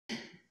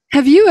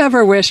Have you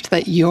ever wished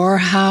that your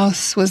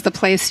house was the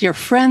place your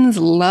friends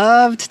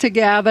loved to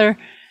gather,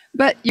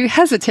 but you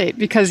hesitate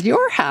because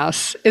your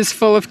house is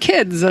full of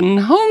kids and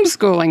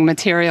homeschooling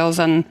materials,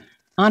 and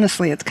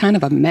honestly, it's kind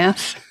of a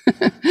mess?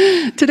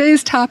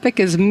 Today's topic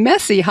is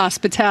messy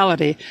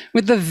hospitality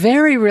with the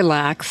very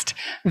relaxed,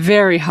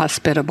 very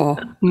hospitable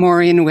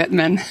Maureen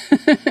Wittmann.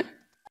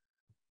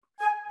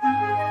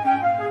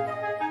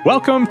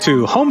 Welcome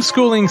to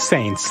Homeschooling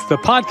Saints, the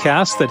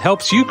podcast that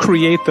helps you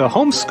create the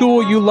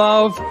homeschool you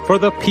love for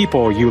the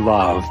people you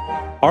love.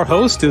 Our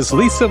host is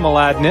Lisa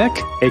Mladinich,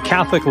 a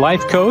Catholic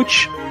life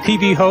coach,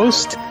 TV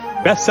host,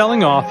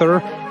 best-selling author,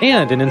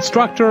 and an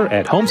instructor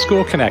at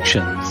Homeschool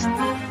Connections.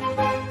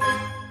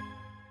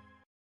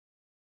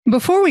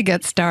 Before we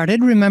get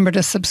started, remember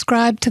to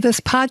subscribe to this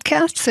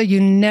podcast so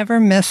you never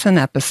miss an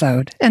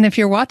episode. And if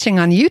you're watching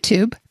on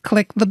YouTube,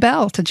 click the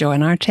bell to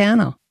join our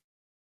channel.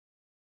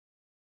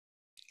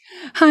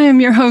 Hi, I'm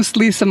your host,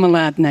 Lisa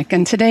Mladinich,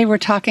 and today we're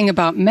talking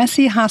about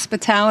messy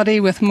hospitality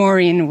with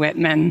Maureen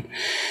Wittmann.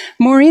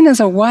 Maureen is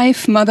a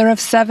wife, mother of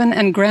 7,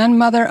 and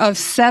grandmother of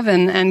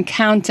 7 and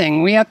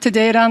counting. We up to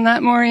date on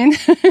that, Maureen?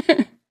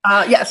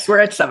 Yes, we're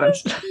at 7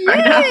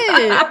 right now.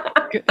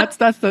 That's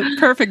the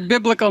perfect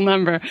biblical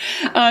number.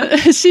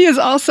 She is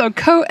also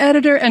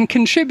co-editor and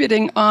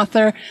contributing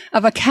author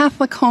of A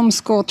Catholic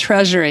Homeschool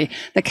Treasury,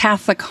 The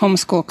Catholic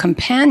Homeschool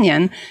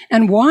Companion,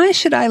 and Why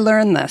Should I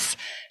Learn This?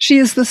 She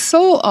is the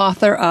sole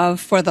author of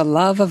For the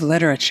Love of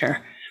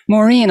Literature.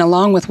 Maureen,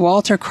 along with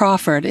Walter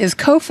Crawford, is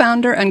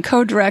co-founder and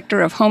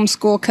co-director of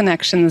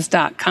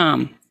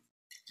homeschoolconnections.com.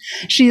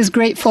 She is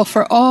grateful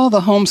for all the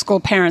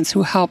homeschool parents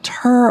who helped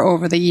her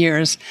over the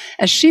years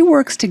as she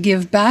works to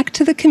give back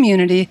to the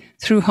community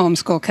through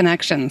Homeschool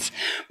Connections.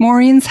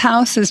 Maureen's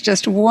house is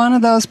just one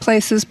of those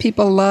places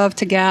people love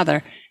to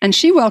gather, and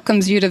she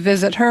welcomes you to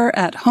visit her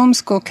at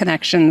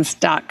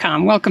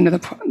homeschoolconnections.com. Welcome to the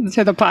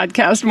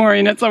podcast,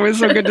 Maureen. It's always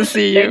so good to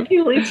see you. Thank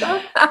you,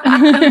 Lisa.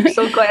 I'm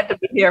so glad to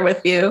be here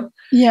with you.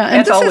 Yeah,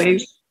 as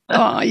always.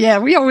 Oh, yeah,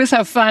 we always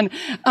have fun.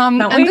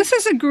 And this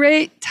is a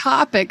great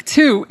topic,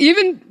 too,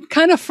 even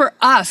kind of for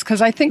us,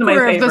 because I think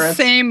we're of the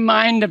same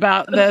mind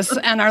about this,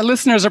 and our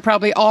listeners are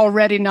probably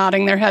already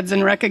nodding their heads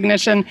in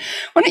recognition.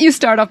 Why don't you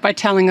start off by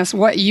telling us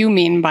what you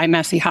mean by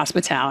messy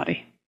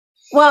hospitality?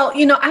 Well,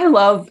 I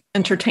love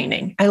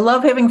entertaining. I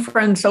love having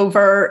friends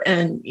over,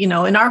 and, in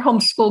our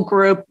homeschool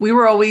group, we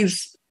were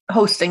always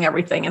hosting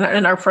everything,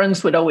 and our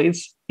friends would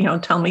always,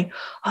 tell me,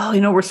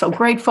 oh, we're so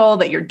grateful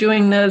that you're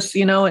doing this,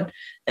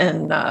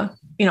 and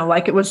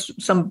like it was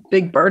some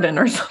big burden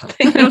or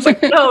something. And I was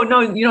like,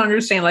 no, you don't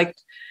understand. Like,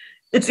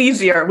 it's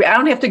easier. I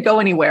don't have to go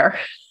anywhere.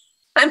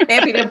 I'm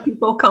happy to have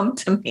people come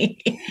to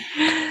me.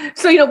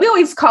 So, we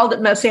always called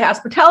it messy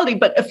hospitality.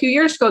 But a few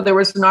years ago, there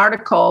was an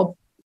article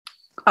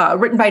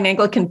written by an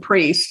Anglican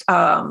priest,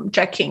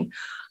 Jack King,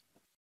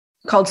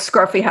 called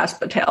Scruffy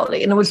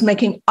Hospitality. And it was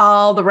making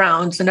all the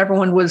rounds, and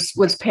everyone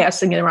was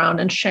passing it around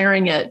and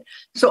sharing it.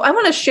 So I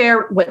want to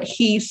share what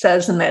he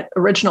says in that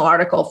original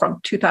article from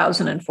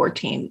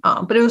 2014.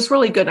 But it was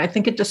really good. And I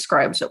think it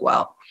describes it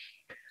well.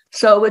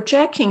 So what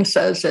Jack King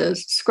says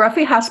is,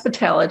 scruffy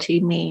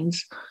hospitality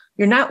means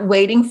you're not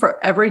waiting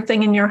for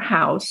everything in your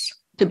house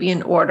to be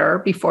in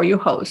order before you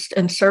host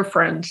and serve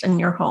friends in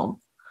your home.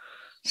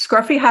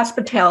 Scruffy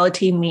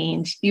hospitality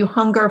means you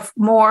hunger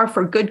more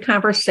for good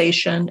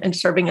conversation and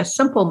serving a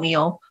simple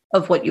meal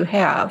of what you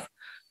have,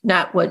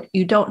 not what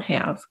you don't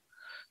have.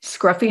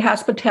 Scruffy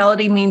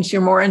hospitality means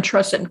you're more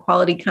interested in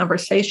quality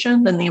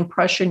conversation than the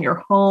impression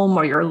your home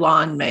or your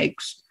lawn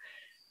makes.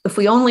 If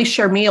we only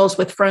share meals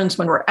with friends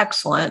when we're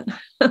excellent,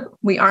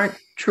 we aren't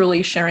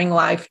truly sharing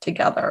life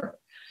together.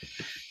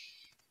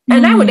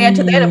 And I would add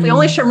to that, if we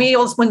only share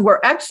meals when we're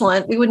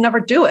excellent, we would never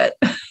do it.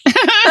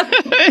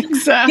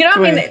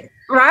 Exactly.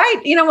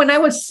 Right? When I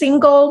was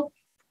single,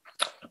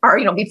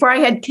 or, before I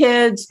had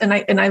kids, and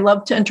I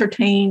loved to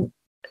entertain,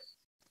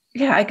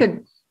 I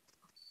could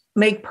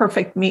make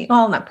perfect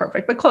not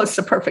perfect, but close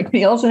to perfect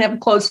meals and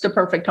have close to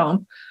perfect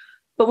home.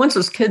 But once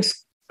those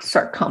kids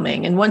start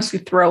coming, and once you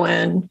throw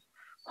in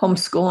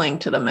homeschooling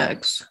to the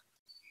mix,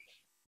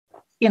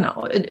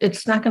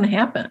 it's not going to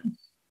happen.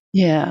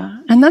 Yeah.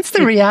 And that's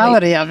the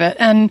reality of it.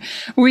 And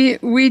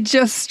we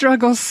just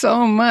struggle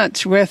so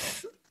much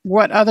with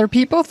what other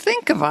people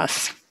think of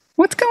us.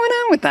 What's going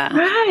on with that?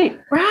 Right.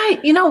 Right.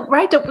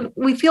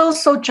 We feel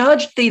so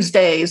judged these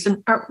days.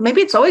 And or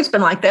maybe it's always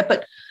been like that,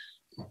 but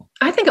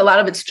I think a lot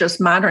of it's just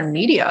modern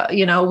media.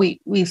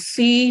 We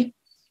see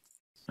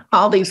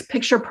all these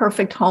picture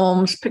perfect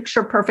homes,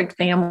 picture perfect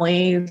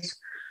families,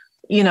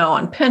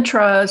 on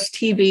Pinterest,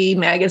 TV,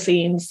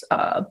 magazines,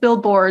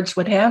 billboards,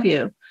 what have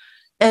you.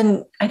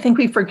 And I think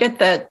we forget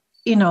that,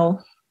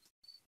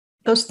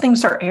 those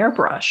things are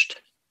airbrushed.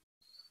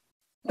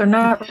 They're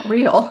not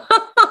real.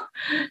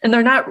 And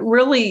they're not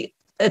really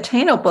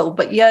attainable,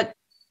 but yet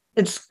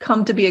it's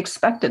come to be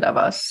expected of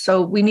us.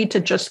 So we need to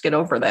just get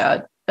over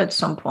that at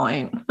some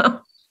point.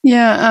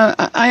 Yeah,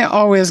 I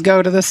always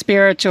go to the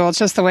spiritual. It's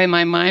just the way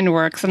my mind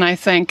works. And I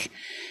think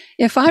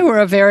If I were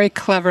a very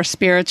clever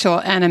spiritual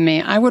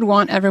enemy, I would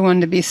want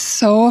everyone to be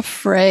so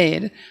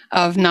afraid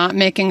of not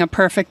making a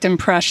perfect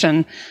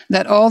impression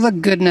that all the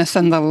goodness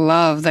and the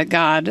love that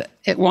God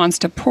it wants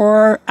to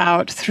pour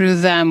out through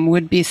them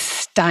would be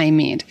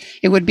stymied.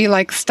 It would be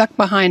like stuck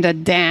behind a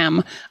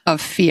dam of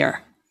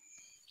fear.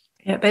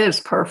 Yeah, that is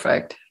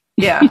perfect.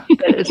 Yeah,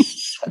 that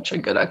is such a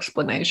good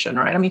explanation,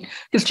 right? I mean,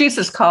 because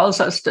Jesus calls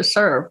us to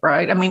serve,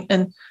 right? I mean,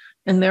 and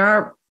there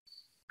are,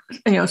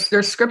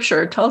 there's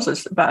scripture tells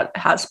us about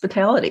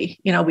hospitality.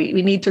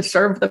 We need to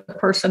serve the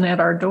person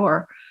at our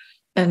door.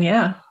 And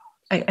yeah,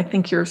 I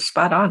think you're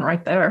spot on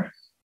right there.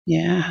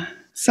 Yeah.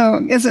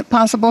 So is it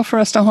possible for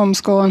us to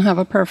homeschool and have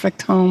a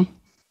perfect home?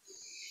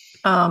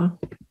 Well,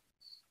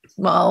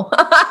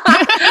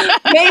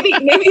 maybe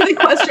the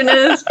question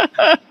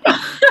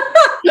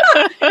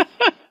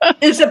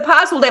is it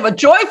possible to have a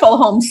joyful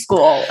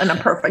homeschool and a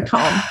perfect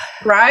home?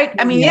 Right?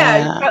 I mean,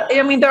 yeah.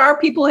 I mean, there are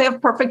people who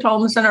have perfect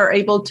homes and are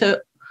able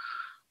to,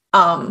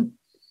 also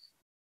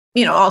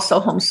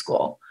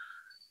homeschool,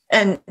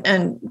 and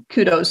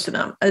kudos to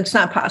them. It's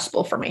not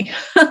possible for me.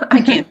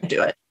 I can't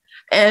do it.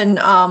 And,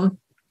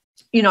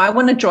 I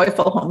want a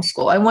joyful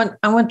homeschool. I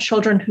want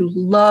children who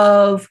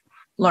love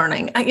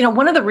learning.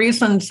 One of the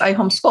reasons I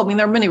homeschool, I mean,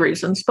 there are many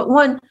reasons, but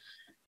one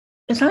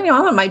is I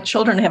want my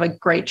children to have a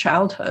great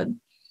childhood.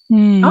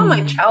 I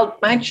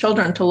want my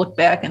children to look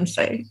back and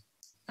say,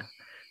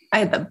 I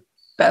had the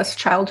best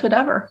childhood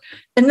ever.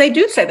 And they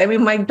do say that. I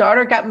mean, my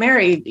daughter got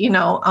married,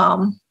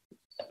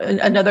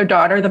 another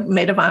daughter, the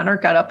maid of honor,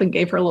 got up and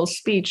gave her a little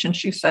speech. And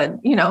she said,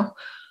 we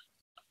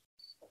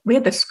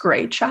had this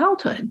great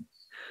childhood.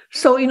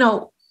 So,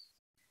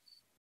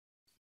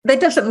 that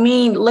doesn't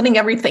mean letting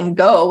everything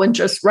go and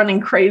just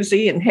running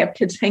crazy and have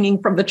kids hanging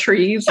from the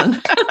trees.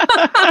 And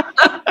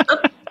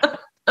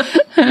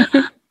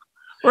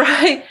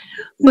right.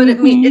 But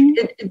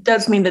it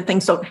does mean that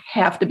things don't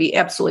have to be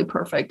absolutely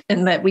perfect,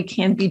 and that we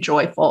can be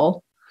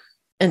joyful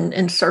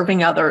in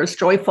serving others,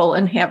 joyful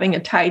in having a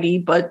tidy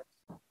but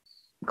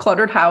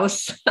cluttered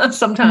house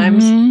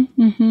sometimes.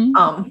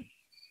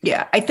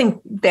 Yeah, I think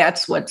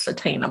that's what's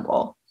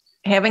attainable.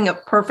 Having a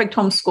perfect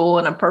homeschool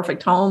and a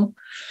perfect home,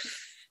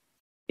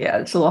 yeah,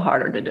 it's a little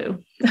harder to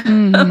do.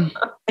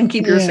 And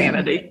keep your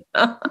sanity.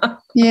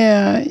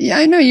 Yeah,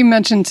 I know you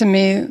mentioned to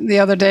me the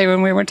other day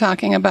when we were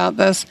talking about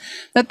this,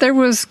 that there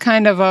was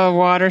kind of a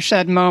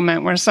watershed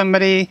moment where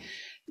somebody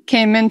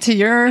came into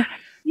your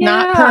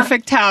not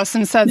perfect house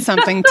and said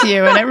something to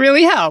you, and it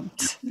really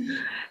helped.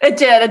 It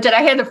did.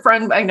 I had a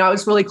friend I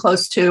was really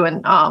close to,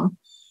 and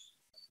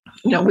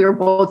we were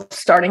both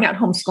starting out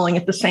homeschooling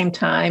at the same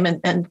time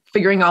and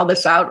figuring all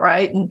this out,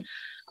 right?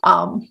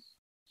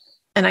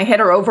 And I had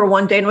her over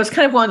one day, and it was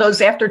kind of one of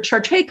those after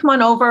church, hey, come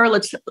on over.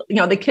 Let's,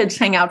 the kids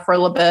hang out for a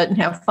little bit and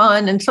have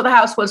fun. And so the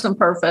house wasn't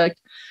perfect.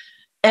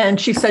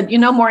 And she said,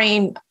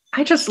 Maureen,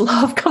 I just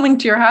love coming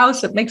to your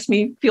house. It makes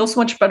me feel so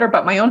much better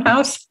about my own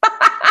house.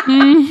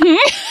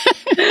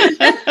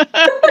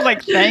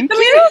 Like, thank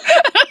you.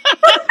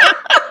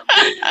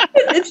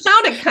 It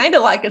sounded kind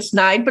of like a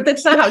snide, but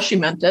that's not how she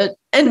meant it.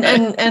 And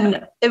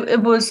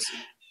it was,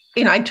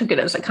 I took it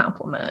as a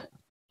compliment,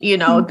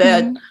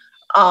 that,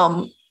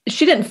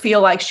 she didn't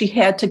feel like she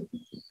had to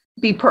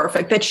be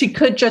perfect, that she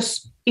could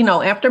just,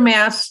 after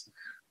Mass,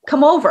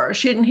 come over.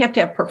 She didn't have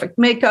to have perfect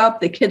makeup.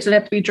 The kids didn't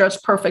have to be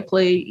dressed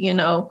perfectly.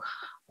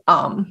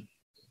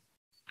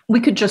 We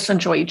could just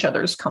enjoy each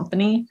other's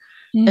company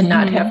and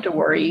not have to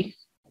worry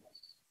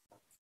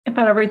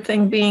about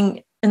everything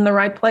being in the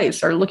right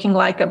place or looking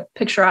like a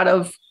picture out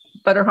of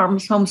Better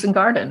Homes and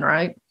Garden,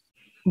 right?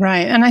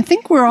 Right. And I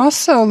think we're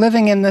also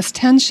living in this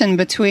tension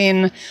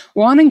between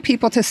wanting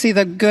people to see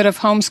the good of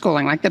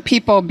homeschooling, like the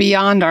people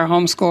beyond our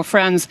homeschool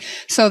friends,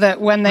 so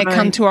that when they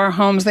come to our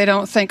homes, they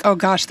don't think, oh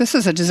gosh, this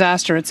is a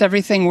disaster. It's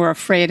everything we're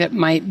afraid it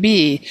might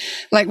be.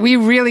 Like, we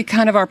really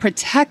kind of are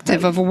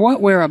protective of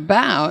what we're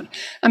about.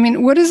 I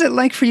mean, what is it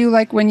like for you,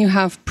 like when you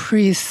have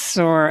priests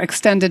or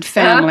extended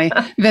family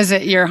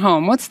visit your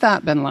home? What's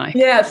that been like?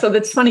 Yeah. So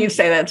that's funny you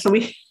say that. So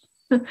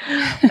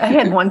I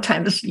had one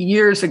time, this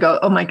years ago,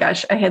 oh my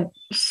gosh, I had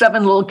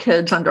 7 little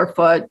kids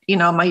underfoot.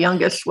 My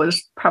youngest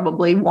was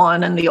probably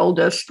 1 and the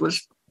oldest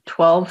was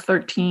 12,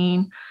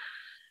 13.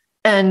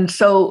 And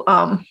so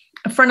a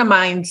friend of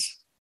mine's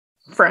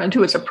friend who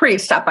was a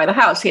priest stopped by the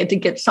house. He had to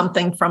get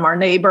something from our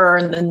neighbor,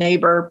 and the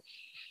neighbor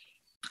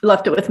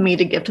left it with me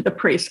to give to the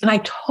priest. And I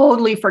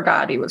totally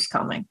forgot he was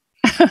coming.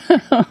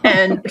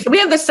 And so we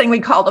have this thing we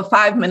call the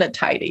 5-minute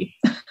tidy.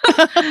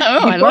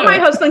 Before my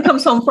husband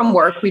comes home from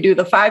work, we do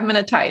the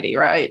 5-minute tidy,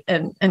 right?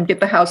 And get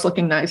the house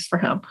looking nice for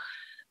him.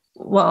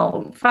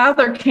 Well,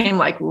 Father came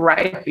like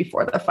right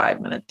before the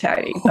 5-minute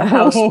tidy. The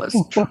house was,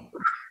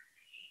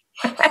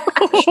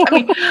 I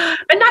mean,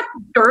 and not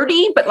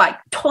dirty, but like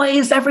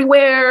toys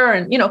everywhere.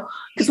 And,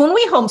 because when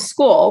we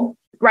homeschool,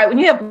 right, when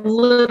you have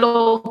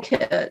little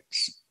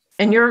kids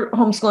and you're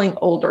homeschooling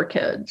older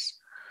kids,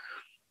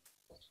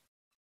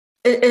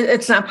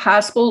 it's not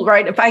possible,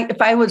 right?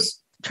 If I was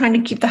trying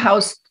to keep the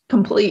house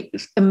complete,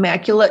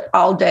 immaculate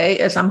all day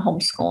as I'm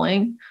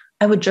homeschooling,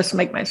 I would just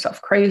make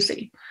myself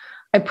crazy.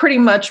 I pretty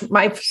much,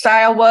 my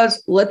style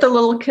was let the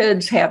little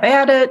kids have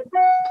at it,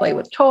 play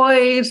with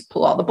toys,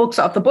 pull all the books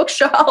off the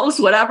bookshelves,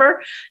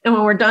 whatever. And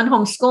when we're done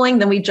homeschooling,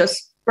 then we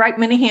just, right,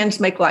 many hands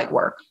make light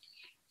work.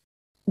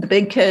 The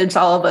big kids,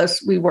 all of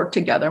us, we work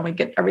together and we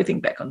get everything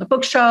back on the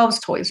bookshelves,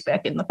 toys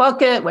back in the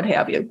bucket, what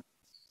have you.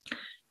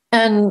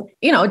 And,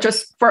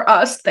 just for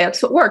us,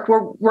 that's what worked.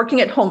 We're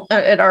working at home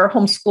at our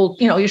homeschool,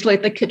 usually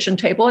at the kitchen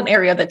table, an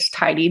area that's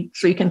tidied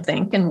so you can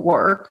think and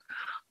work.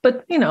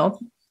 But,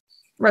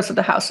 rest of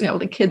the house,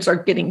 the kids are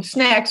getting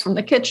snacks from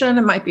the kitchen.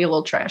 It might be a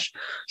little trash.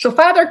 So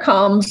Father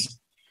comes,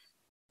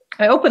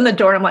 I open the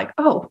door and I'm like,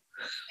 oh,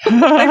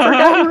 I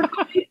forgot.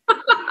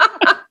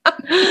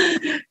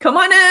 Come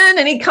on in.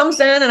 And he comes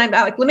in and I'm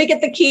like, let me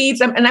get the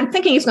keys. And I'm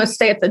thinking he's going to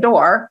stay at the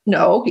door.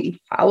 No,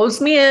 he follows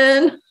me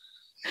in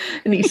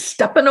and he's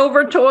stepping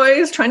over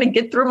toys, trying to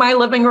get through my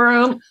living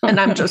room. And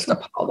I'm just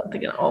appalled. I'm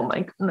thinking, oh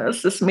my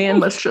goodness, this man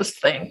must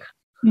just think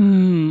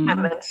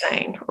I'm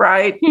insane,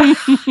 right?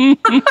 I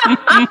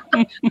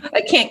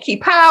can't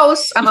keep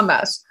house. I'm a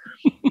mess.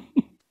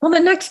 Well, the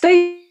next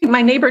day,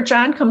 my neighbor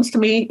John comes to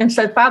me and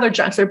said, Father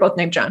John, so they're both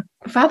named John.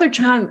 Father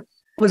John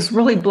was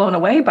really blown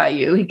away by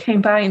you. He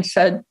came by and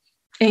said,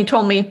 and he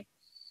told me,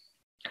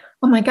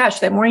 oh my gosh,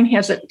 that Maureen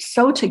has it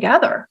so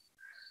together.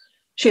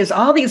 She has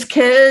all these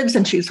kids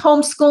and she's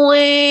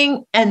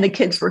homeschooling and the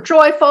kids were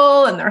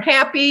joyful and they're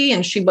happy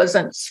and she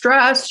wasn't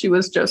stressed. She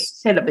was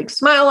just had a big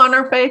smile on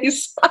her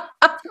face.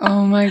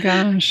 Oh my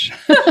gosh.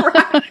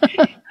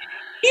 Right.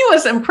 He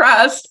was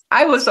impressed.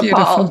 I was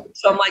appalled.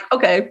 So I'm like,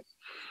 okay,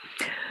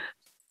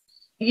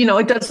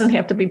 it doesn't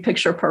have to be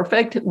picture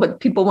perfect.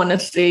 What people want to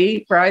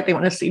see, right? They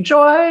want to see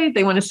joy.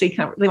 They want to see,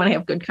 they want to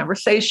have good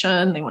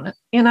conversation. They want to,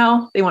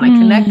 they want to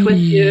connect with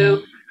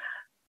you.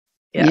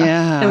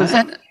 Yeah. It was,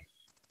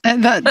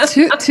 and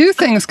that two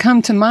things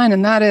come to mind,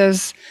 and that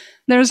is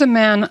there's a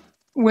man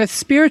with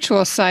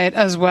spiritual sight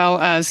as well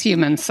as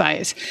human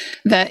sight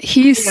that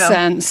he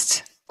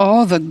sensed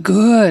all the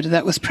good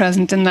that was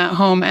present in that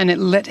home and it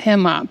lit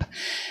him up.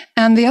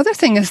 And the other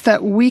thing is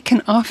that we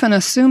can often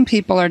assume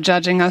people are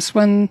judging us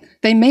when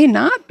they may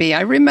not be.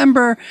 I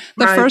remember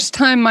the first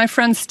time my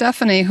friend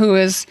Stephanie, who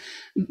is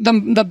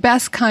the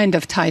best kind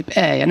of type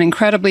A, an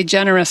incredibly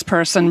generous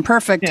person,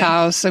 perfect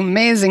house,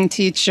 amazing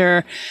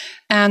teacher.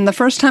 And the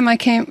first time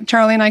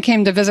Charlie and I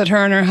came to visit her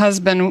and her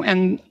husband,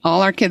 and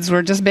all our kids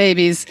were just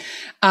babies.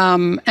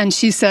 And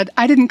she said,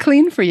 I didn't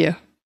clean for you.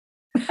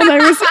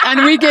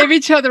 And we gave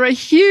each other a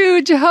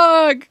huge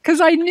hug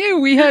because I knew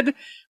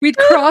we'd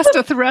crossed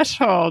a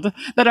threshold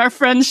that our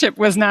friendship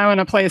was now in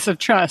a place of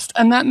trust.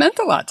 And that meant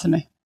a lot to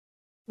me.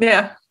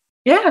 Yeah.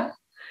 Yeah.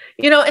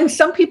 And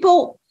some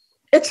people,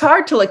 it's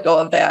hard to let go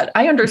of that.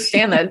 I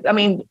understand that. I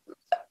mean,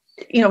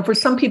 for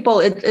some people,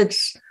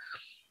 it's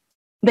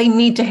they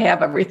need to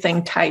have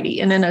everything tidy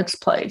and in its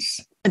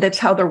place. And that's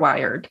how they're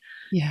wired.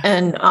 Yeah.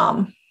 And,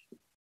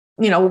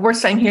 what we're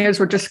saying here is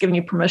we're just giving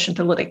you permission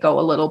to let it go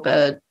a little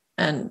bit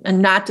and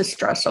not to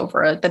stress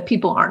over it, that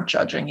people aren't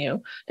judging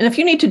you. And if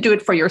you need to do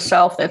it for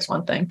yourself, that's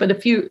one thing. But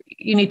if you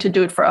need to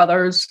do it for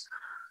others,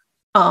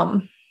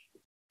 when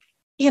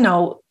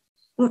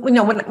I'm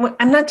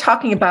not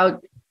talking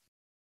about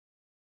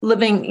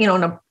living,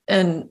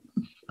 in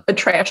a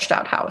trashed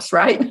out house,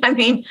 right? I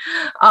mean,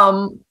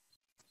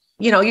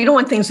 you don't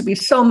want things to be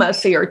so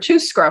messy or too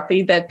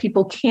scruffy that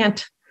people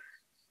can't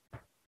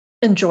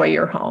enjoy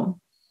your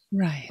home.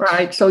 Right.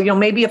 Right. So,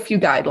 maybe a few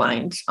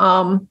guidelines.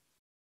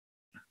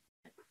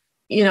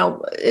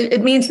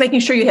 It means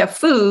making sure you have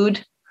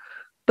food,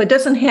 but it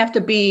doesn't have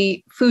to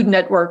be Food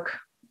Network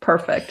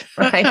perfect,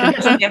 right? It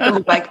doesn't have to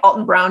look like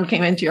Alton Brown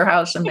came into your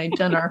house and made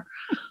dinner.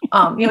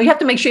 You have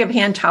to make sure you have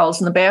hand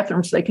towels in the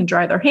bathroom so they can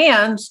dry their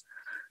hands.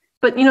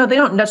 But, they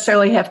don't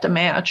necessarily have to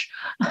match.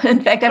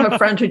 In fact, I have a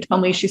friend who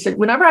told me, she said,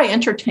 whenever I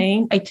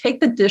entertain, I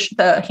take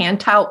the hand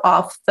towel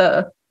off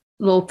the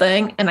little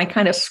thing and I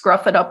kind of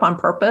scruff it up on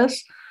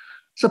purpose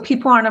so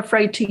people aren't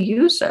afraid to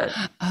use it.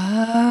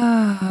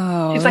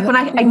 Oh. It's like when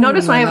I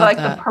notice when I have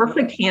the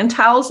perfect hand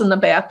towels in the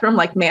bathroom,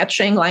 like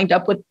matching, lined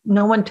up with,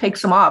 no one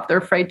takes them off. They're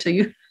afraid to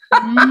use.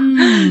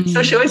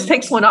 So she always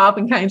takes one off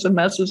and kind of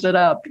messes it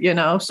up,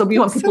 so we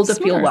want people to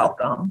feel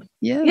welcome.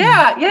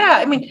 Yeah.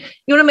 I mean,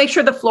 you want to make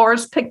sure the floor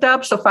is picked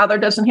up so Father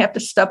doesn't have to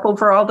step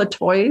over all the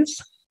toys.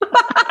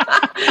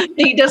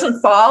 He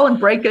doesn't fall and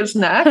break his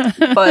neck,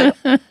 but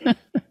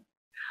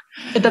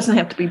it doesn't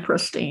have to be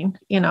pristine.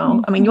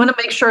 I mean, you want to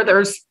make sure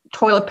there's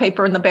toilet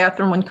paper in the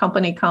bathroom when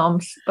company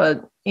comes,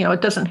 but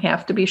it doesn't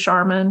have to be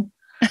Charmin.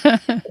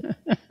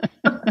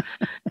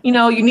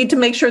 You need to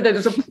make sure that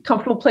there's a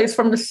comfortable place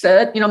for them to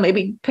sit,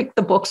 maybe pick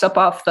the books up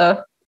off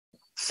the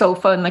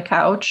sofa and the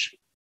couch.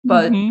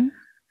 But, again,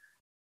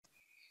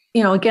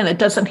 it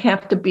doesn't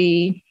have to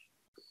be,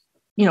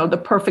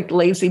 the perfect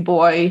lazy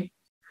boy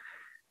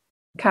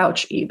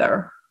couch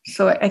either.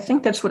 So I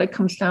think that's what it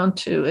comes down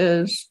to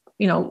is,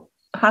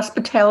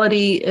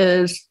 hospitality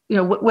is,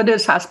 what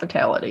is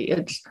hospitality?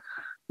 It's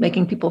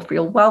making people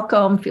feel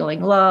welcome,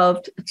 feeling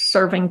loved, it's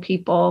serving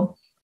people.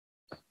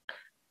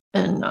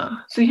 And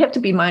so you have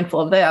to be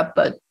mindful of that,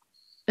 but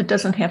it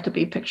doesn't have to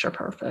be picture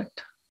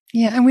perfect.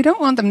 Yeah, and we don't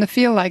want them to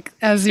feel like,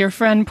 as your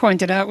friend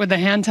pointed out with the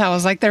hand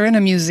towels, like they're in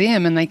a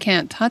museum and they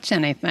can't touch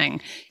anything.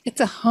 It's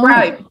a home.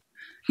 Right.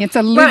 It's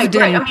a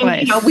lived-in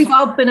place. We've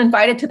all been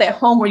invited to that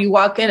home where you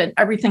walk in and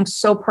everything's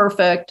so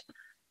perfect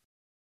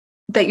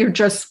that you're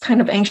just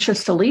kind of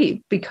anxious to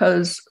leave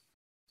because,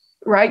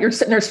 right, you're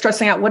sitting there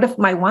stressing out, what if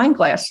my wine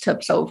glass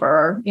tips over?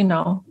 Or,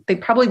 they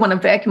probably want to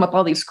vacuum up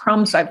all these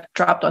crumbs I've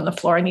dropped on the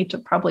floor. I need to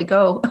probably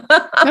go.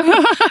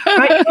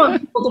 Right? You don't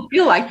want people to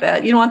feel like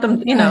that. You don't want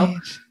them, Right.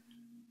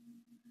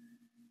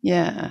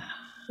 Yeah.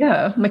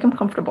 Yeah, make them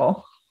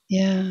comfortable.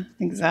 Yeah,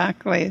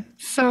 exactly.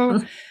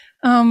 So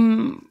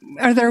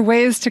are there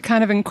ways to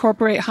kind of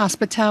incorporate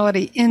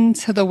hospitality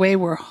into the way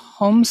we're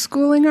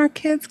homeschooling our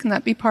kids? Can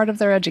that be part of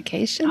their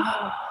education?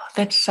 Oh,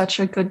 that's such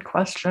a good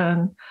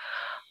question.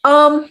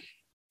 Yeah,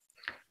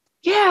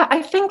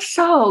 I think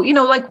so.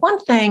 Like one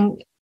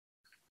thing,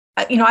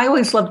 I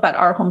always loved about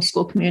our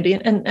homeschool community,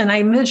 and I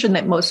envision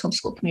that most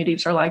homeschool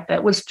communities are like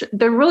that, was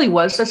there really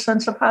was a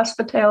sense of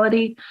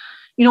hospitality.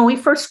 When we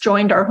first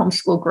joined our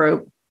homeschool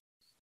group,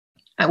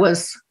 I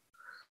was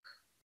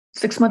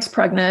 6 months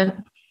pregnant.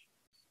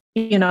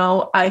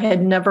 I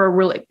had never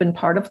really been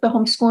part of the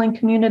homeschooling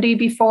community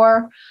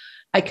before.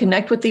 I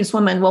connect with these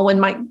women. Well, when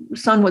my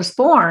son was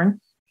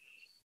born,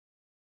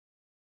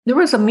 there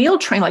was a meal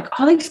train. Like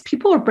all these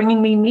people are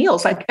bringing me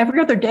meals like every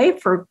other day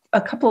for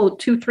a couple,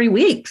 2-3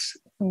 weeks.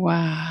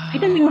 Wow. I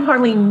didn't even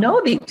hardly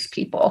know these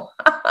people,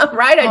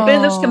 right? I'd been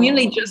in this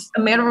community just a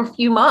matter of a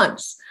few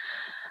months.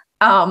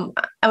 I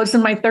was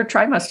in my 3rd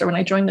trimester when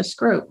I joined this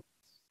group.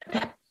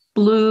 That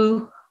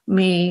blew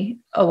me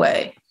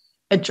away.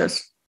 I'd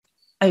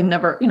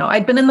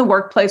been in the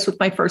workplace with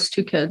my first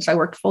 2 kids. I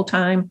worked full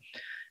time,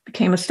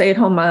 became a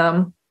stay-at-home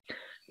mom,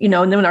 and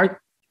then when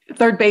our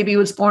 3rd baby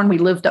was born, we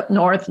lived up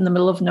north in the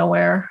middle of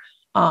nowhere.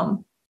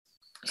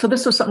 So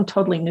this was something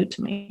totally new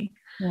to me.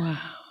 Wow.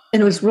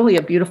 And it was really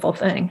a beautiful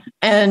thing.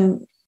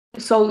 And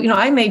so,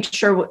 I made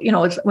sure,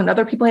 when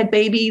other people had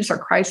babies or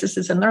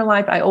crises in their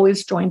life, I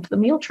always joined the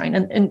meal train.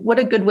 And what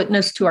a good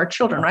witness to our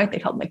children, right? They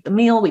help make the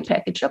meal. We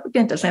package up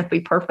again. It doesn't have to be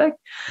perfect.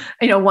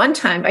 One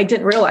time I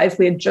didn't realize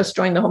we had just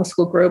joined the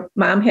homeschool group.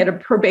 Mom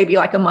had her baby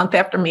like a month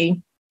after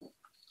me.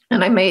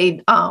 And I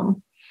made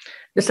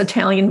this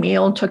Italian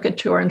meal and took it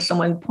to her. And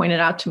someone pointed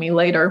out to me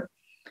later,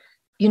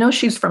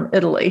 she's from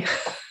Italy.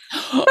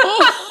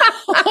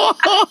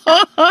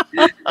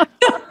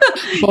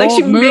 Like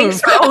she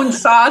makes her own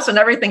sauce and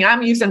everything.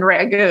 I'm using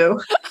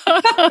ragu.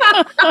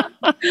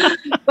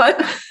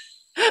 But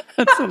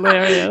that's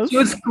hilarious. She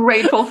was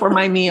grateful for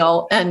my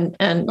meal and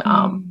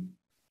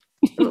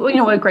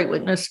what a great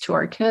witness to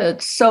our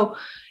kids. So,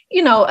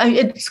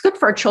 it's good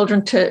for our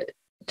children to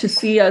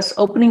see us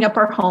opening up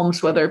our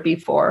homes, whether it be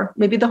for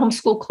maybe the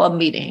homeschool club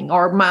meeting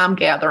or mom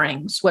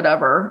gatherings,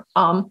 whatever.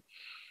 And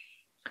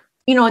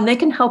they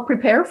can help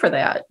prepare for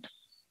that.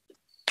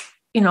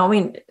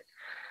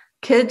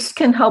 Kids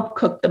can help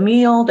cook the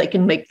meal. They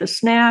can make the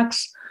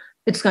snacks.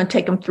 It's going to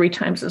take them 3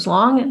 times as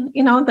long,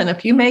 than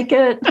if you make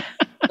it.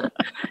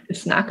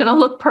 It's not going to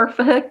look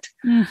perfect.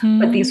 Mm-hmm.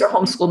 But these are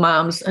homeschool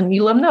moms, and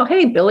you let them know,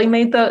 hey, Billy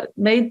made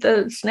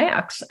the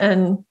snacks,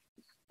 and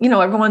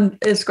everyone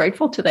is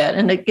grateful to that,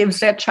 and it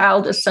gives that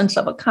child a sense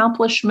of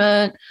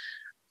accomplishment.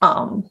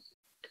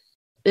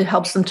 It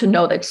helps them to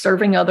know that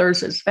serving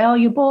others is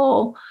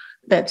valuable.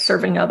 That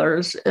serving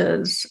others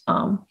is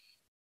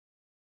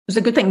a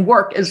good thing.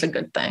 Work is a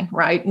good thing,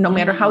 right? No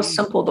matter how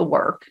simple the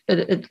work,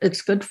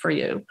 it's good for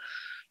you.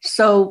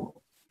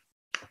 So,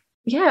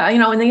 yeah,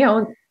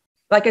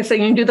 like I said,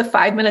 you can do the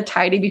 5-minute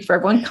tidy before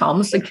everyone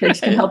comes. The kids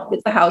can help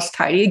get the house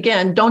tidy.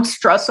 Again, don't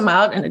stress them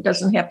out, and it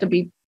doesn't have to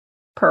be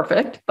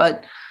perfect,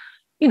 but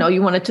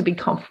you want it to be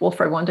comfortable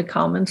for everyone to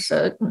come and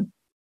sit.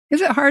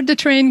 Is it hard to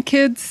train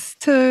kids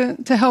to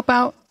help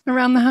out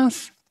around the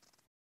house?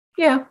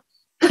 Yeah.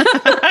 In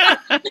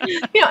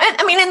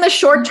the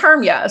short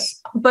term,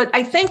 yes. But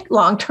I think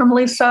long term,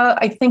 Lisa,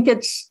 I think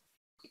it's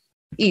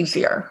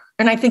easier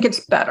and I think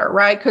it's better,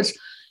 right? Because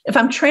if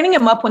I'm training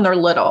them up when they're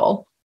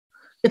little,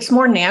 it's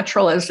more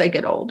natural as they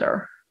get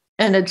older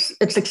and it's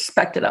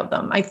expected of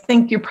them. I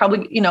think you're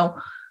probably,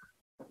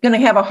 going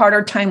to have a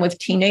harder time with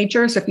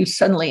teenagers if you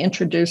suddenly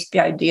introduce the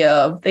idea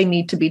of they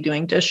need to be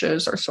doing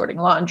dishes or sorting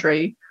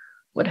laundry,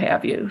 what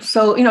have you.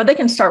 So, they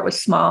can start with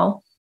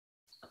small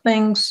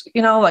things,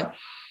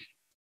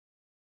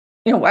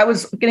 I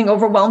was getting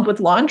overwhelmed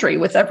with laundry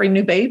with every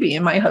new baby.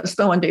 And my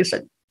husband one day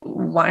said,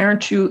 why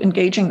aren't you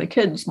engaging the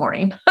kids,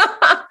 Maureen?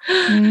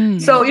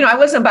 So, I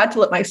wasn't about to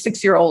let my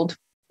 6-year-old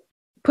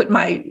put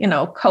my,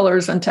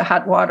 colors into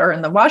hot water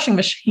in the washing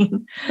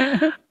machine.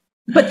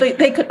 But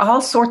they could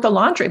all sort the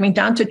laundry.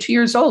 Down to 2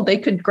 years old, they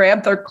could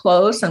grab their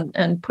clothes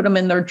and put them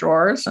in their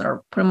drawers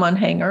or put them on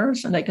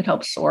hangers and they could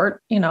help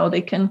sort.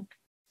 They can.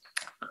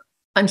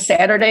 On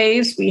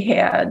Saturdays, we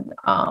had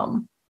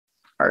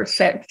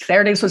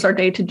Saturdays was our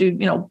day to do,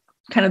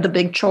 kind of the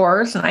big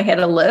chores. And I had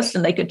a list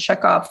and they could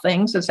check off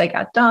things as they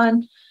got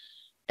done.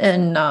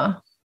 And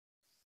about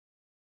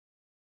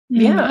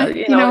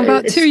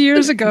 2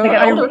 years ago,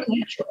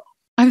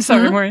 I'm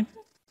sorry, Maureen.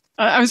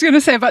 I was going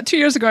to say about 2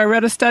 years ago, I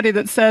read a study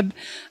that said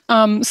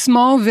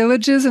small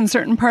villages in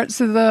certain parts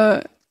of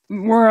the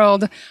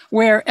world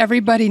where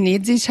everybody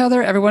needs each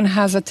other. Everyone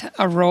has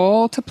a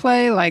role to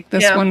play. Like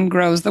this one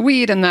grows the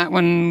wheat and that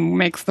one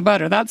makes the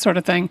butter, that sort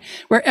of thing.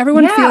 Where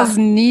everyone feels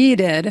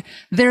needed,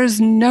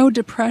 there's no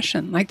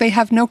depression. Like they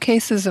have no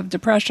cases of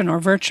depression or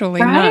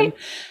virtually none.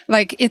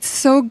 Like it's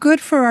so good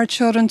for our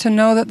children to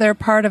know that they're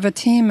part of a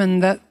team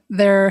and that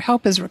their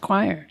help is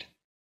required.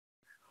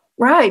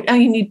 Right. I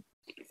mean,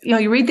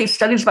 you read these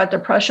studies about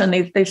depression,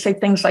 they say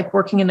things like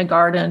working in the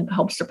garden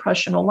helps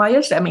depression. Well, why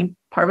is that? I mean,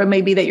 part of it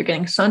may be that you're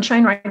getting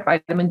sunshine, right?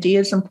 Vitamin D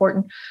is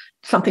important,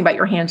 something about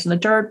your hands in the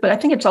dirt, but I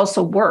think it's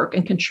also work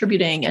and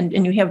contributing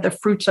and you have the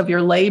fruits of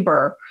your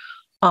labor.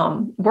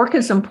 Work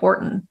is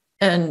important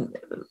and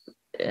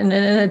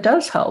it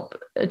does help.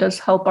 It does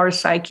help our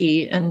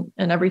psyche and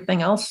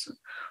everything else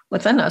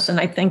within us.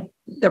 And I think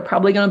they're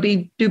probably going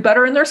to do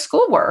better in their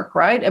schoolwork,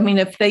 right? I mean,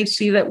 if they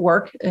see that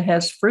work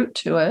has fruit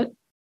to it.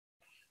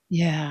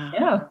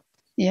 Yeah.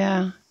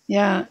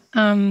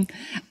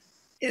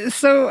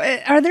 So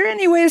are there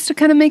any ways to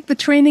kind of make the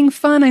training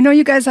fun? I know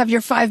you guys have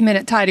your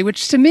 5-minute tidy,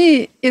 which to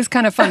me is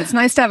kind of fun. It's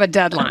nice to have a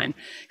deadline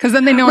because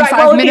then they know in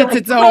 5 minutes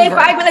it's over.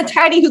 5-minute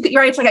tidy,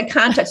 it's like a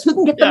contest. Who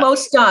can get the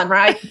most done,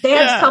 right?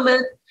 Dad's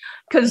coming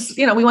because,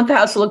 we want the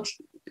house to look,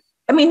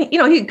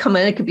 he'd come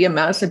in, it could be a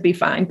mess, it'd be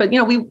fine. But,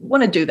 we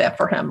want to do that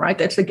for him, right?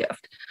 That's a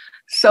gift.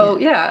 So,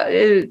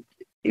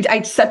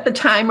 I'd set the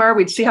timer.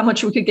 We'd see how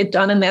much we could get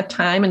done in that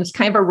time. And it's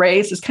kind of a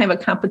race. It's kind of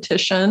a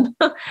competition.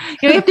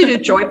 You have to do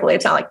it joyfully.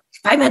 It's not like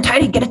 5-minute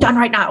tidy, get it done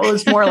right now. It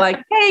was more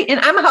like, hey, and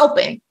I'm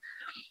helping.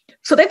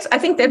 So I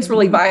think that's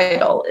really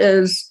vital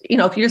is,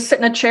 if you just sit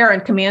in a chair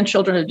and command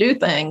children to do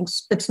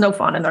things, it's no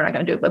fun and they're not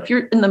going to do it. But if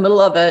you're in the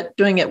middle of it,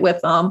 doing it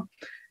with them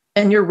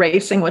and you're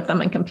racing with them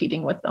and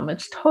competing with them,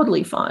 it's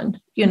totally fun.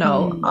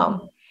 I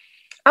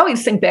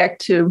always think back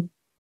to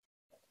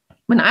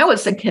when I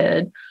was a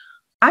kid,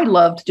 I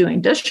loved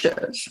doing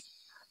dishes.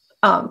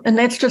 And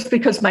that's just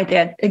because my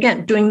dad,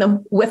 again, doing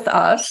them with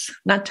us,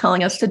 not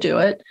telling us to do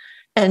it.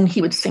 And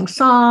he would sing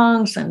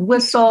songs and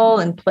whistle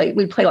and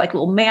we'd play like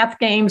little math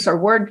games or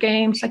word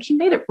games. Like he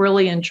made it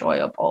really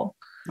enjoyable.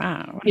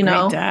 Wow. Great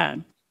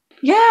dad.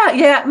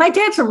 Yeah. My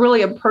dad's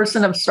a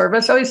person of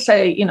service. I always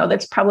say,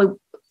 that's probably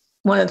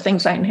one of the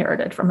things I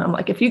inherited from him.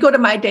 Like if you go to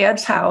my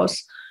dad's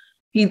house,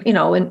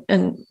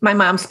 and my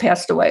mom's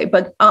passed away,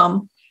 but,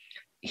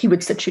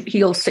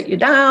 he'll sit you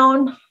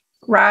down,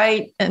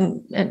 right?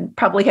 And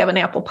probably have an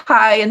apple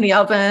pie in the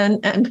oven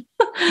and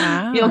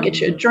he'll get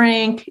you a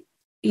drink.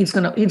 He's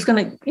gonna,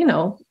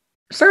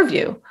 serve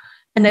you.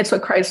 And that's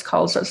what Christ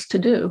calls us to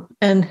do.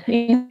 And,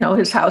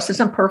 his house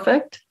isn't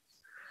perfect,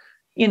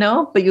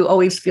 but you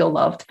always feel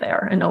loved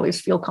there and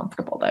always feel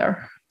comfortable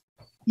there.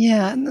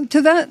 Yeah.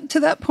 To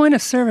that point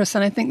of service.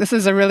 And I think this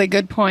is a really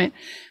good point.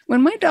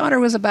 When my daughter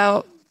was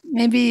about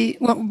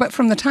but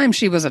from the time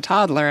she was a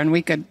toddler and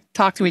we could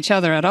talk to each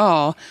other at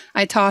all,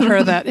 I taught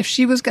her that if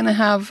she was going to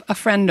have a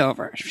friend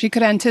over, she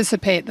could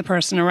anticipate the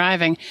person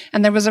arriving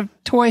and there was a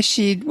toy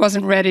she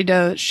wasn't ready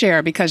to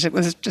share because it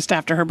was just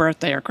after her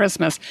birthday or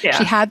Christmas,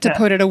 she had to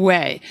put it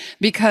away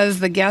because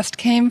the guest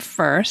came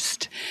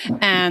first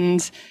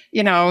and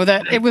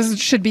that it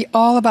should be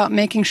all about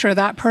making sure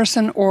that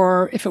person,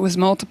 or if it was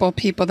multiple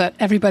people, that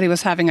everybody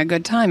was having a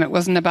good time. It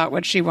wasn't about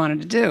what she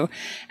wanted to do.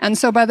 And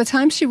so by the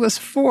time she was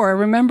 4, I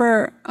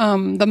remember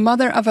the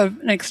mother of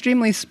an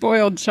extremely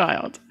spoiled child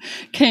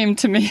came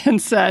to me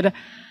and said,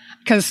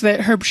 because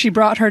she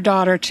brought her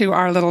daughter to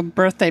our little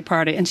birthday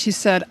party, and she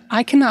said,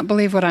 I cannot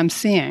believe what I'm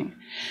seeing.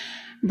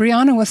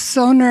 Brianna was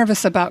so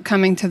nervous about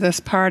coming to this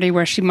party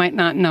where she might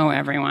not know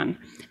everyone.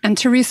 And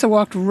Teresa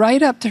walked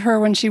right up to her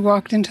when she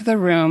walked into the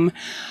room,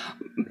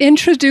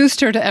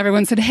 introduced her to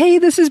everyone, said, hey,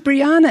 this is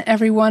Brianna,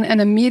 everyone,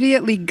 and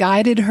immediately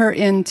guided her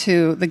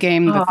into the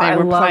game that they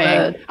were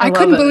playing. I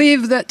couldn't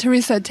believe that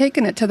Teresa had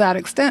taken it to that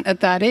extent at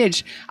that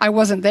age. I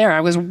wasn't there.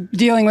 I was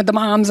dealing with the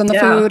moms and the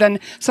food, and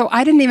so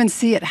I didn't even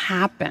see it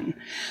happen.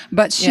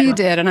 But she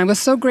did, and I was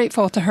so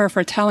grateful to her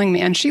for telling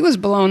me, and she was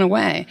blown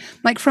away.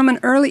 Like from an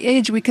early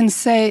age, we can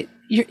say,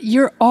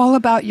 you're all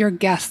about your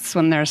guests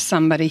when there's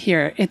somebody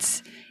here.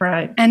 It's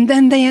right. And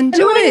then they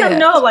enjoy it.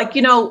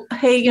 No,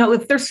 hey,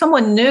 if there's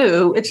someone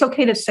new, it's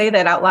okay to say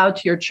that out loud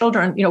to your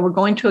children. We're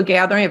going to a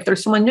gathering. If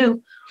there's someone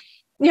new,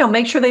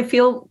 make sure they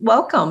feel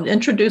welcomed,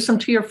 introduce them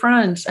to your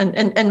friends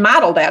and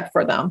model that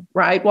for them,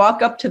 right?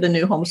 Walk up to the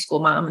new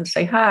homeschool mom and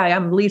say, hi,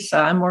 I'm Lisa,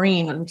 I'm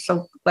Maureen. I'm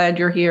so glad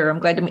you're here. I'm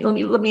glad to meet,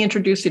 let me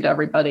introduce you to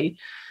everybody.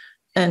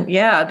 And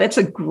that's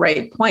a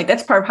great point.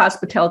 That's part of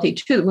hospitality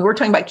too. We're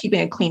talking about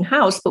keeping a clean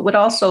house, but what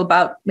also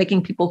about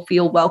making people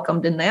feel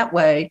welcomed in that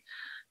way.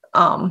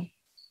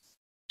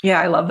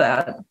 I love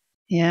that.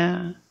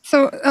 Yeah.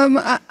 So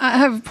I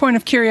have a point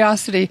of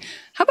curiosity.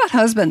 How about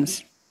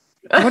husbands?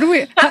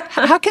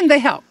 How can they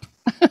help?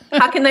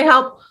 How can they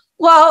help?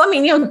 Well,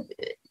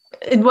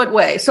 in what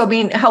way? So,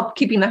 help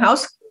keeping the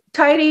house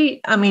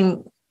tidy?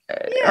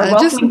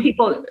 Welcoming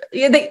people.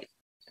 Yeah,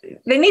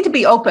 they need to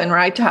be open,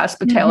 right, to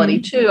hospitality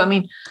too.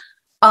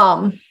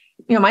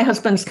 my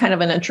husband's kind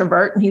of an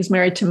introvert, and he's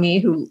married to me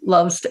who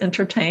loves to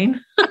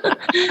entertain.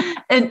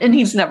 and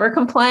he's never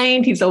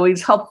complained. He's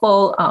always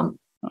helpful.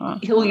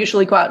 He'll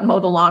usually go out and mow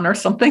the lawn or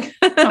something.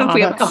 If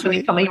we have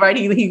company coming, right?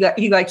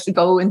 He likes to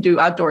go and do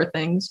outdoor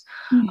things.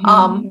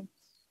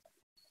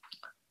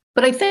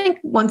 But I think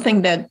one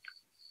thing that,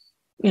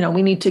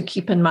 we need to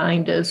keep in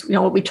mind is,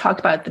 what we talked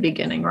about at the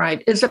beginning,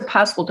 right? Is it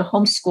possible to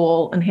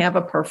homeschool and have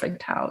a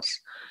perfect house?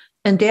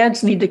 And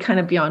dads need to kind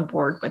of be on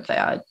board with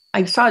that.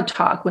 I saw a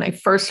talk when I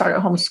first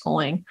started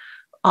homeschooling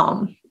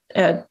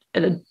at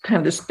a kind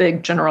of this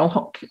big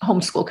general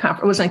homeschool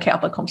conference. It wasn't a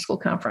Catholic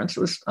homeschool conference.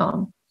 It was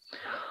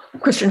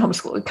Christian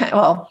homeschool,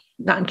 well,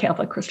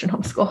 non-Catholic Christian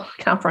homeschool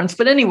conference.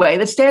 But anyway,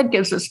 this dad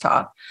gives this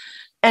talk,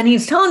 and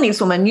he's telling these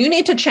women, you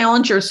need to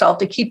challenge yourself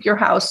to keep your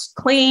house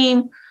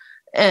clean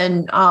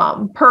and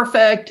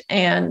perfect.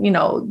 And,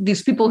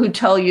 these people who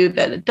tell you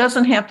that it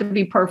doesn't have to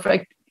be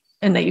perfect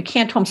and that you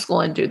can't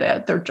homeschool and do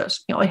that, they're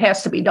just, it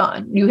has to be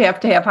done. You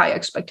have to have high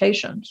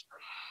expectations.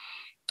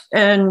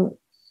 And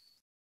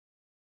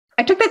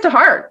I took that to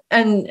heart,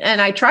 and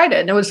I tried it,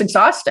 and it was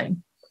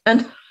exhausting.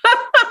 And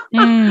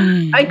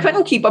I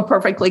couldn't keep a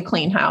perfectly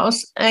clean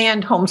house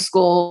and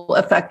homeschool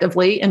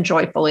effectively and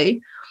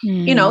joyfully.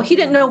 He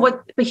doesn't know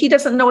what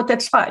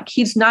that's like.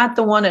 He's not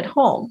the one at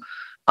home.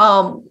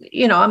 How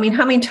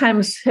many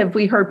times have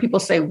we heard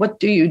people say, what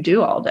do you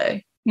do all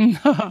day?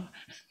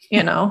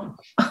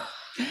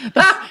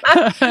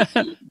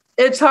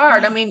 It's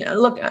hard. I mean,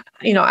 look,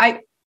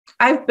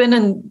 I've been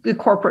in the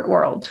corporate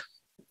world.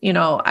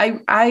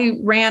 I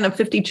ran a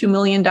 $52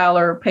 million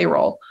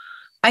payroll.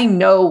 I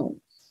know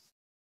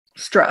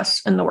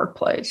stress in the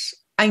workplace.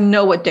 I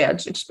know what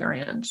dads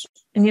experience.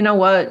 And you know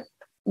what?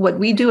 What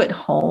we do at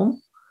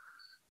home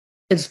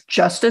is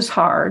just as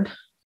hard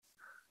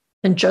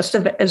and just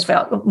as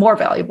more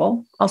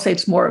valuable. I'll say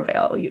it's more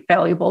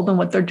valuable than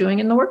what they're doing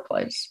in the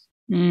workplace.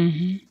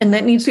 And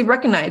that needs to be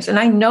recognized. And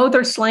I know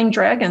they're slaying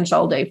dragons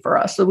all day for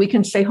us so we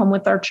can stay home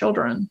with our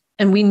children.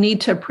 And we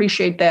need to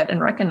appreciate that and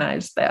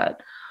recognize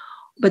that.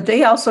 But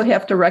they also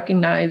have to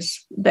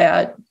recognize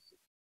that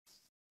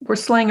we're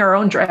slaying our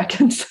own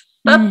dragons.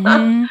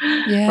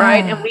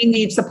 Right. And we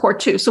need support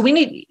too. So we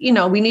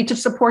need to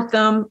support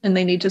them, and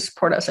they need to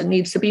support us. It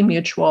needs to be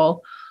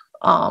mutual.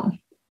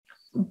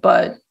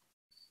 But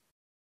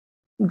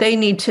they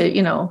need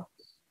to,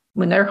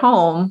 when they're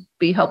home,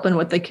 be helping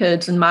with the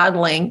kids and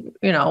modeling,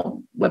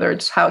 whether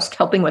it's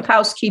helping with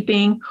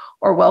housekeeping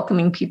or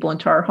welcoming people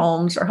into our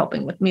homes or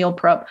helping with meal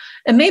prep.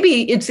 And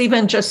maybe it's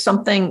even just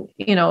something,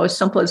 as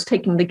simple as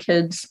taking the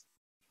kids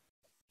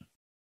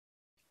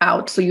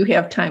out so you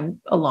have time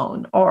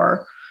alone.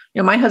 Or,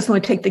 my husband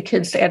would take the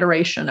kids to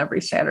adoration every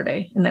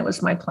Saturday, and that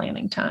was my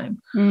planning time.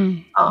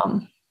 When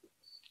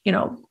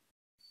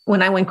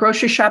I went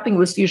grocery shopping, it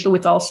was usually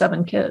with all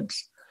 7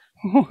 kids,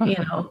 Right.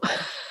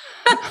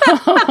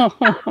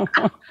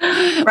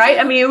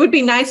 I mean, it would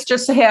be nice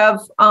just to have,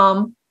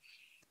 a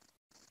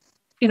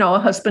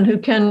husband who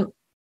can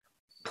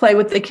play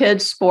with the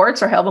kids'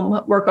 sports or have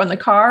them work on the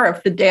car.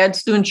 If the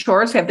dad's doing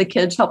chores, have the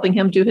kids helping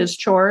him do his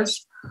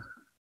chores.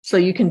 So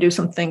you can do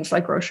some things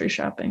like grocery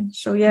shopping.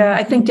 So, yeah,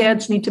 I think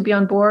dads need to be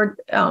on board.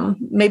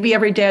 Maybe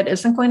every dad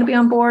isn't going to be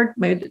on board.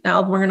 Maybe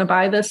now we're going to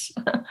buy this.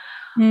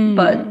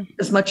 But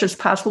as much as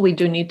possible, we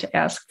do need to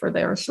ask for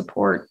their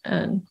support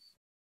and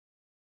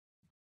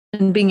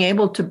being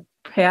able to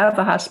have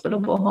a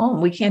hospitable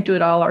home. We can't do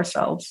it all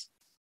ourselves.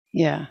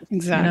 Yeah,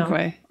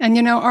 exactly.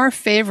 And, our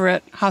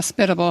favorite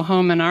hospitable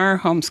home in our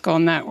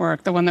homeschool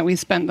network, the one that we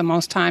spent the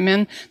most time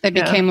in, they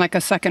became like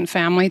a second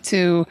family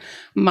to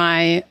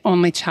my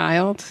only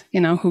child,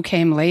 who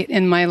came late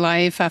in my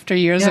life after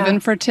years of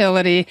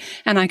infertility.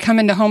 And I come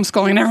into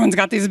homeschooling and everyone's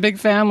got these big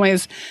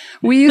families.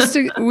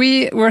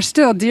 We're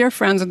still dear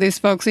friends with these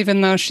folks,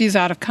 even though she's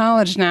out of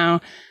college now.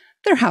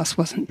 Their house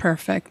wasn't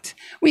perfect.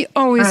 We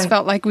always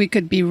felt like we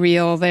could be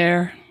real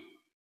there.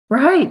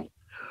 Right.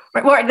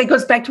 Well, it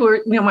goes back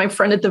to my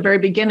friend at the very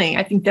beginning.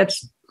 I think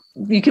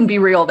you can be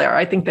real there.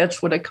 I think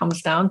that's what it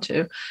comes down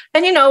to.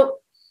 And,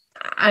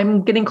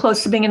 I'm getting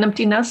close to being an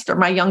empty nester.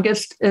 My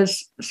youngest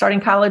is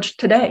starting college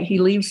today. He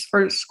leaves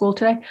for school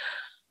today.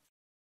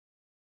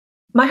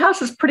 My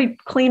house is pretty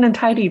clean and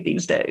tidy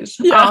these days.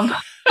 Yeah.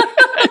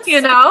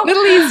 A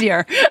little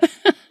easier.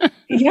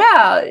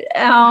 Yeah.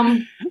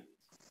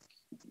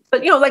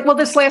 But,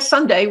 this last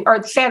Sunday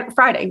or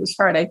Friday, it was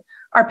Friday,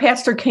 our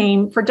pastor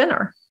came for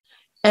dinner.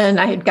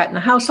 And I had gotten the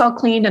house all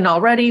cleaned and all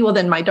ready. Well,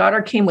 then my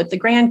daughter came with the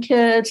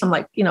grandkids. I'm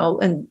like,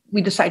 and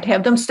we decided to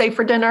have them stay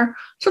for dinner.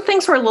 So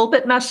things were a little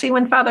bit messy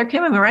when Father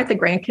came. I mean, right? The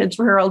grandkids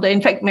were here all day.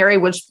 In fact, Mary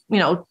was,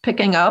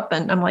 picking up.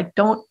 And I'm like,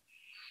 don't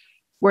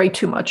worry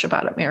too much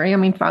about it, Mary. I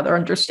mean, Father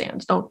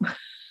understands. Don't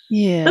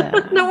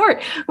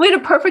worry. We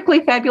had a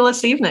perfectly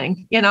fabulous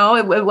evening.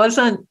 It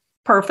wasn't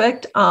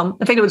perfect. In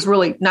fact, it was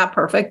really not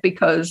perfect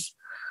because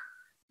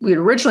we had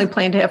originally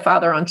planned to have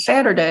Father on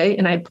Saturday,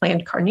 and I had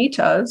planned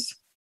carnitas.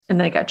 And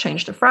then it got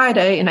changed to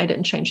Friday, and I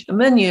didn't change the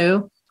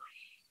menu.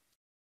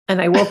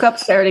 And I woke up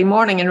Saturday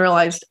morning and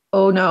realized,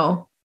 oh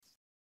no,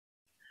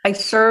 I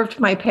served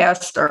my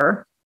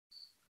pastor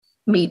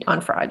meat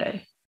on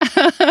Friday.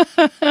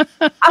 What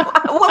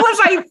was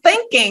I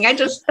thinking?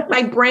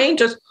 My brain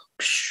just,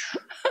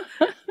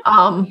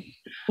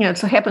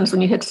 it happens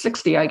when you hit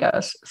 60, I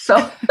guess. So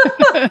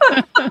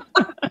I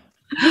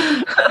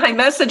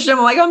messaged him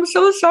like, I'm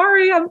so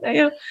sorry.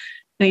 And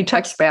he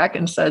texted back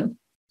and said,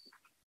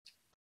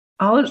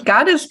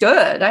 God is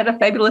good. I had a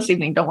fabulous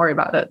evening. Don't worry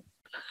about it.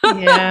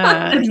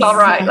 Yeah. It's all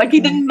right. Like, he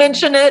didn't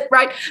mention it,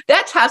 right?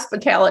 That's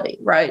hospitality,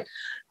 right?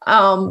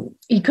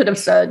 He could have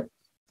said,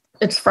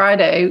 it's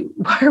Friday.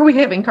 Why are we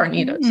having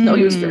carnitas? No,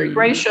 he was very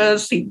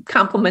gracious. He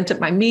complimented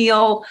my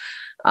meal,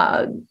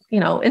 and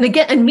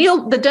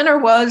the dinner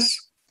was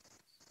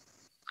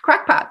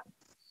crock pot,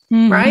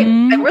 right?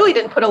 I really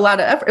didn't put a lot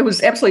of effort. It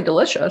was absolutely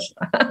delicious.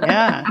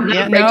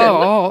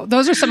 Yeah.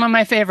 Those are some of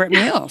my favorite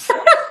meals.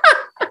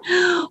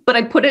 But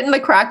I put it in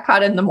the crock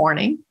pot in the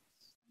morning,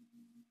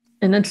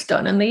 and it's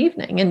done in the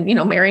evening. And,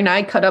 Mary and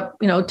I cut up,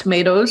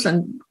 tomatoes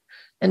and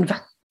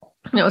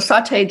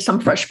sauteed some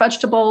fresh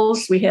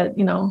vegetables. We had,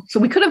 so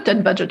we could have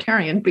done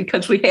vegetarian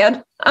because we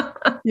had,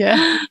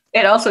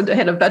 it also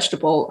had a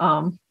vegetable,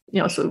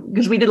 so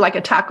because we did like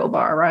a taco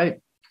bar,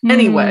 right?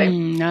 Anyway,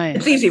 nice.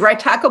 It's easy, right?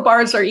 Taco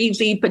bars are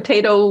easy.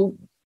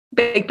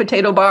 Baked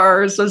potato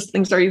bars, those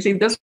things are easy.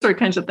 Those are the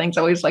kinds of things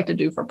I always like to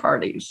do for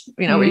parties,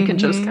 where you can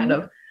just kind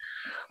of,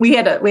 we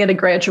had a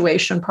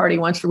graduation party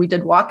once where we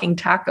did walking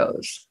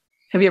tacos.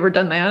 Have you ever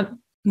done that?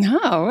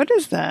 No, what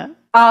is that?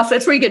 So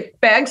that's where you get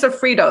bags of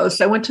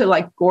Fritos. I went to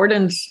like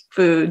Gordon's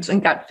Foods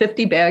and got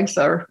 50 bags,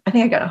 or I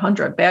think I got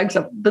 100 bags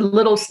of the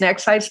little snack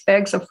size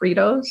bags of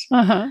Fritos.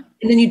 And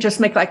then you just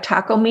make like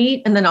taco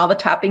meat, and then all the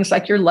toppings,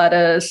 like your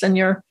lettuce and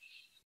your,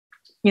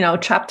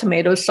 chopped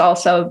tomatoes,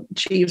 salsa,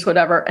 cheese,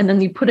 whatever. And then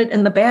you put it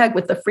in the bag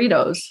with the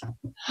Fritos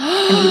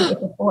and eat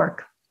it with a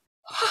fork.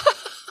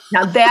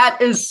 Now that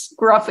is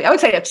roughly, I would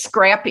say that's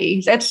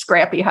scrappy. That's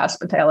scrappy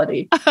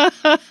hospitality,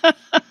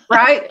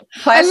 right?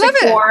 Plastic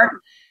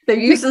fork. They're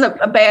using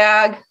a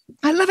bag.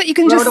 I love it. You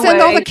can just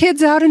send all the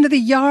kids out into the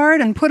yard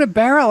and put a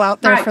barrel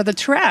out there for the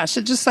trash.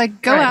 It's just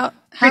like, go out,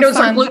 have Fritos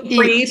fun, are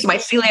gluten-free, so my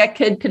celiac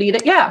kid could eat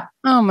it. Yeah.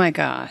 Oh my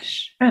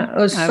gosh. Yeah, it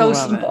was so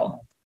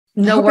simple.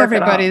 No work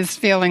at all. Everybody's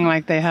feeling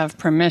like they have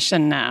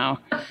permission now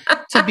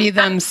to be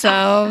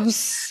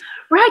themselves.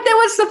 Right. That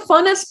was the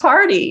funnest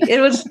party. It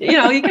was,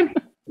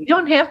 you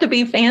don't have to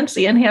be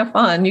fancy and have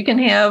fun. You can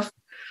have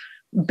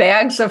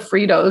bags of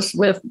Fritos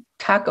with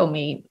taco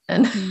meat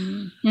and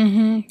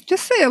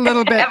just say a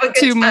little bit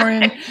too,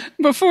 Maureen,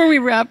 before we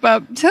wrap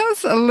up. Tell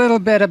us a little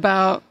bit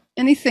about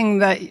anything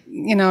that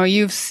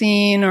you've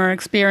seen or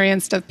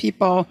experienced of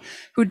people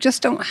who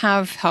just don't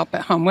have help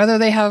at home, whether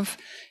they have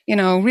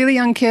really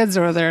young kids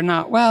or they're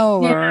not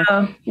well, or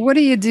what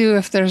do you do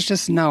if there's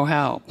just no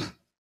help?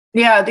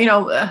 Yeah,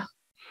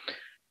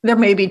 there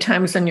may be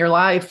times in your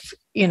life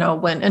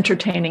when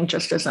entertaining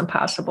just isn't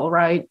possible,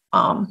 right?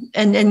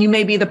 And you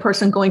may be the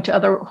person going to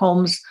other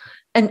homes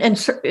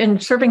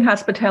and serving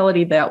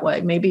hospitality that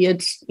way. Maybe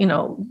it's,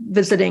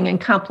 visiting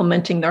and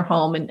complimenting their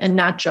home and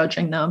not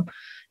judging them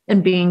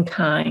and being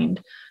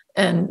kind.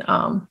 And,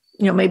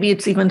 maybe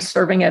it's even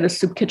serving at a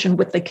soup kitchen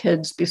with the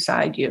kids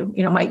beside you.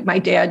 My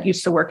dad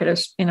used to work at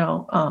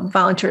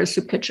volunteer at a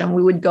soup kitchen.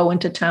 We would go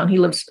into town. He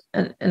lives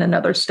in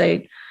another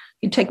state.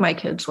 He'd take my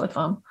kids with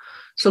him.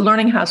 So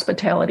learning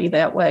hospitality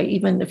that way,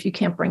 even if you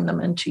can't bring them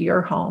into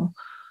your home.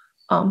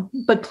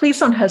 But please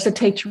don't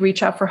hesitate to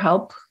reach out for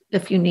help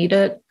if you need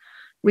it.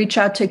 Reach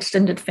out to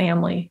extended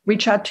family.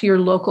 Reach out to your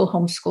local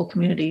homeschool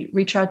community.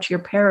 Reach out to your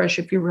parish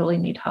if you really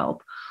need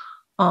help.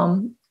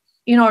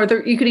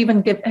 You could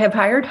even have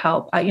hired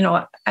help. I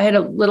had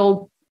a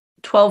little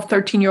 12,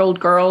 13-year-old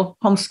girl,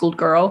 homeschooled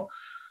girl,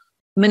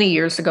 many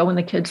years ago when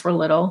the kids were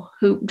little,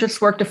 who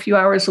just worked a few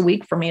hours a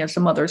week for me as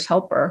a mother's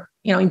helper.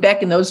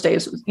 Back in those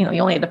days, you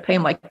only had to pay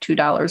them like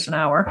 $2 an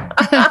hour.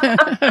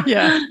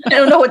 Yeah. I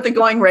don't know what the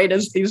going rate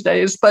is these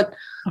days, but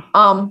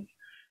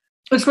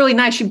it was really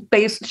nice.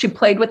 She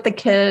played with the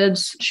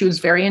kids. She was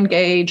very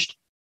engaged,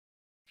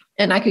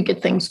 and I could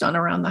get things done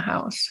around the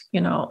house,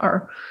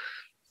 or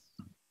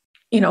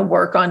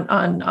work on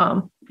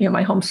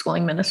my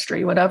homeschooling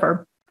ministry,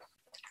 whatever.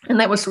 And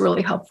that was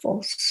really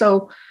helpful.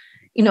 So,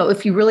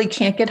 if you really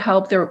can't get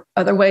help, there are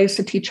other ways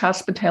to teach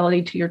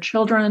hospitality to your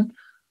children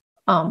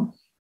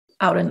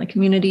out in the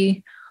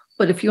community.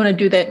 But if you want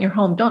to do that in your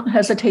home, don't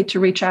hesitate to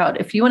reach out.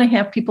 If you want to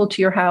have people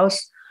to your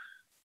house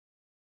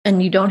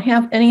and you don't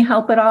have any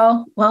help at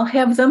all, well,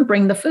 have them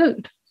bring the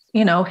food.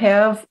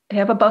 Have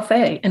a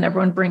buffet and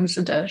everyone brings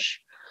a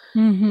dish.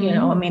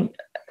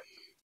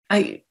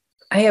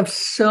 I have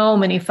so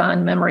many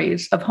fond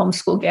memories of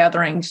homeschool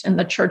gatherings in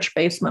the church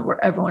basement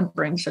where everyone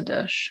brings a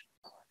dish.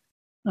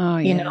 Oh,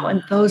 yeah.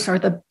 And those are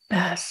the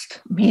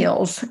best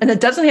meals. And it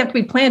doesn't have to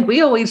be planned.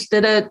 We always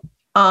did it.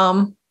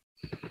 You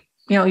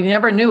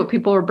never knew what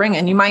people were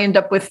bringing. You might end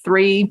up with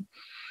 3,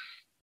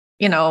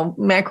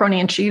 macaroni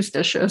and cheese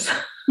dishes,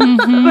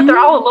 but they're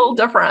all a little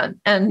different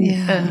and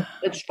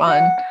it's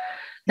fun.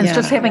 And it's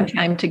just having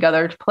time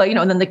together to play,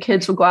 and then the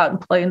kids would go out and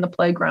play in the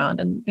playground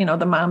and,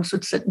 the moms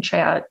would sit and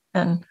chat.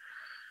 And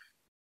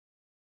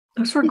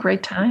Those were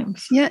great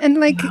times. Yeah. And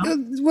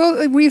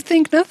well, we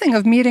think nothing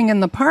of meeting in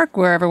the park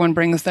where everyone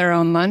brings their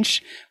own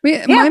lunch.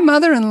 My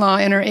mother-in-law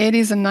in her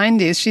 80s and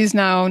 90s, she's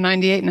now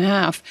 98 and a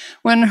half.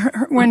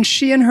 When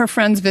she and her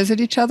friends visit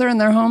each other in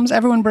their homes,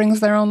 everyone brings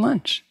their own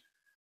lunch.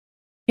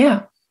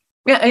 Yeah.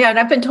 Yeah. Yeah. And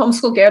I've been to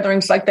homeschool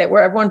gatherings like that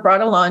where everyone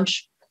brought a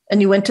lunch and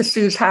you went to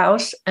Sue's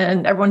house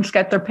and everyone's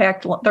got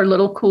their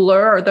little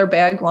cooler or their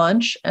bag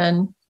lunch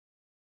and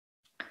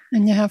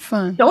you have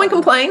fun. No one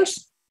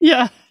complains.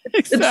 Yeah.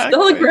 Exactly. It's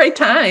still a great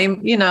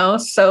time,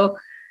 So,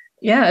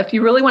 yeah, if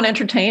you really want to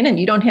entertain and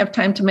you don't have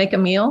time to make a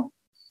meal,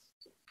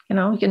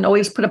 you can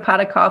always put a pot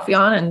of coffee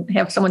on and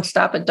have someone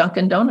stop at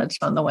Dunkin' Donuts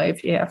on the way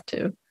if you have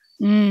to.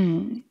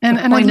 And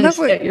I love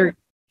that you're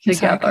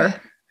together.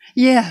 Exactly.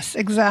 Yes,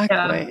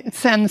 exactly.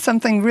 Yeah. And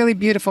something really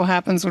beautiful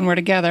happens when we're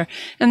together.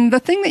 And the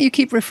thing that you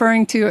keep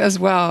referring to as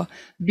well,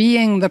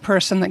 being the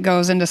person that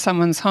goes into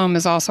someone's home,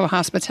 is also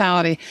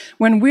hospitality.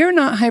 When we're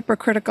not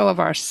hypercritical of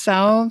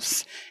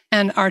ourselves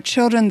and our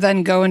children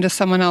then go into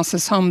someone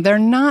else's home, they're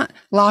not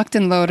locked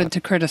and loaded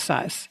to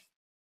criticize.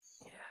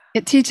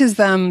 It teaches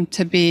them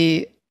to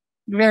be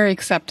very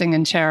accepting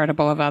and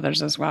charitable of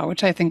others as well,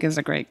 which I think is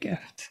a great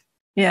gift.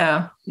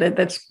 Yeah,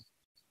 that's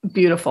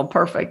beautiful.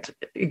 Perfect.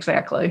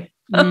 Exactly.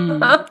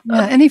 Yeah.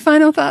 Any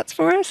final thoughts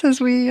for us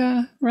as we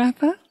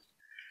wrap up?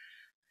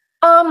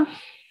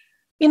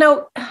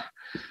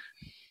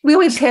 We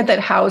always had that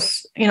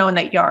house, in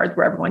that yard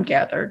where everyone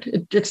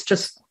gathered. It's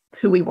just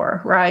who we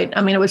were, right?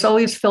 I mean, it was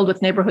always filled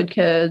with neighborhood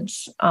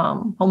kids,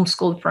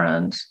 homeschooled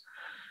friends.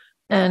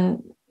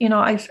 And,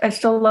 I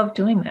still love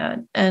doing that.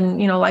 And,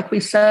 like we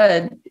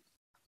said,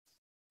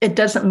 it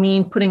doesn't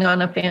mean putting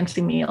on a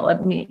fancy meal.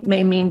 It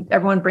may mean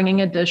everyone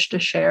bringing a dish to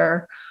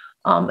share.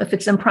 If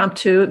it's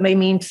impromptu, it may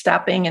mean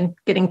stopping and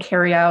getting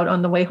carry out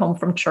on the way home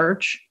from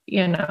church.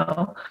 You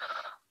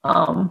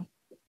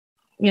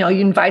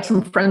invite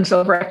some friends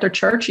over after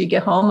church. You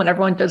get home and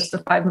everyone does the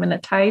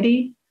 5-minute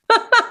tidy.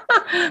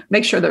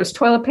 Make sure there's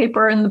toilet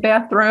paper in the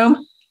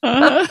bathroom.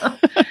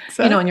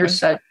 Exactly. And you're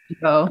set to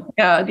go.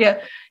 Yeah.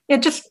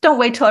 Just don't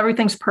wait till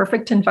everything's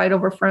perfect to invite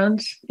over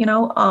friends.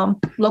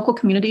 Local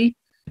community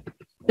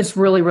is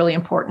really, really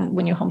important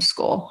when you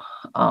homeschool.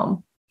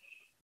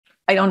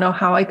 I don't know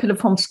how I could have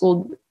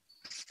homeschooled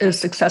as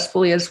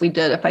successfully as we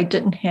did if I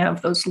didn't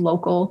have those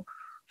local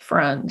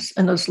friends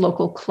and those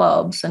local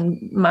clubs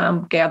and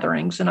mom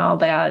gatherings and all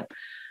that.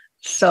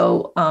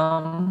 So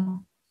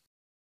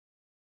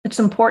it's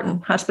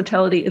important.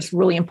 Hospitality is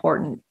really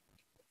important,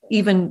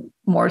 even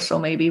more so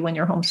maybe when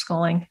you're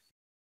homeschooling.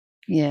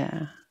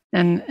 Yeah.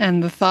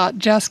 And the thought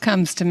just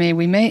comes to me,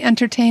 we may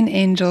entertain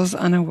angels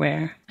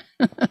unaware.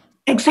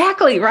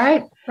 Exactly.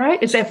 Right.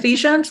 Is that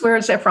Ephesians? Where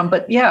is that from?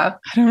 But yeah.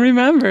 I don't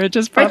remember. It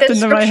just popped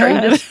into my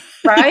head.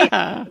 Right.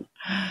 Yeah.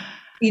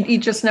 You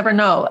just never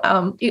know.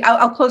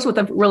 I'll close with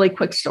a really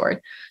quick story.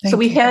 So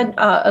we had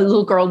a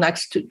little girl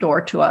next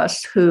door to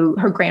us who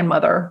her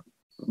grandmother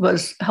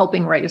was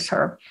helping raise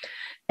her.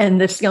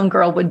 And this young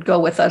girl would go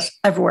with us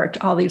everywhere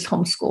to all these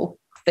homeschool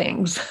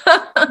things.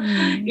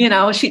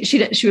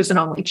 She was an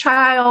only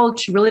child.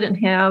 She really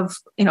didn't have,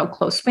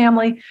 close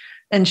family.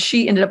 And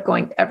she ended up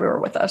going everywhere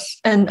with us.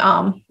 And,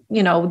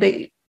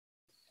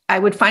 I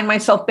would find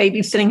myself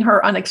babysitting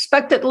her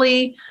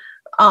unexpectedly.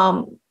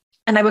 And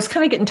I was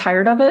kind of getting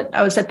tired of it.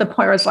 I was at the point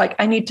where I was like,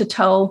 I need to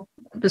tell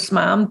this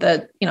mom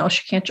that,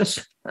 she can't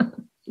just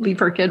leave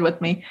her kid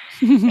with me.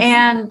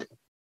 And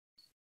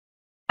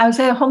I was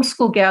at a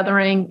homeschool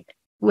gathering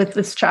with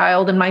this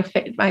child and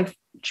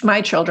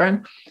my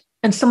children.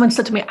 And someone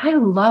said to me, I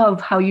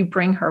love how you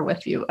bring her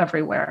with you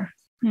everywhere.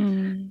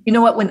 You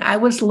know what? When I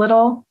was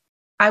little,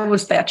 I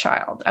was that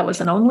child. I was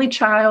an only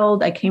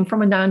child. I came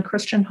from a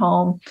non-Christian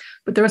home,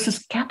 but there was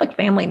this Catholic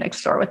family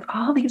next door with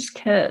all these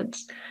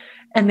kids.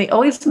 And they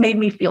always made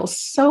me feel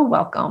so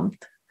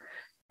welcomed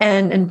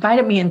and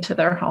invited me into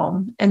their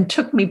home and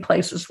took me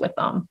places with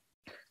them.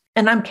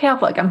 And I'm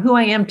Catholic. I'm who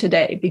I am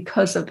today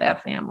because of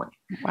that family.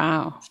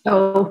 Wow.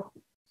 So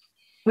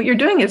what you're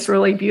doing is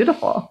really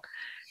beautiful.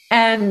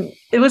 And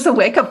it was a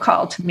wake-up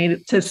call to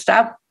me to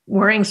stop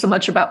worrying so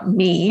much about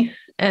me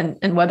and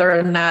whether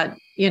or not,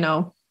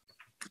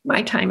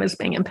 my time is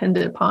being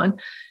impended upon,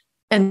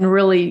 and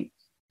really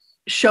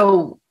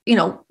show,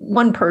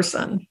 one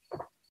person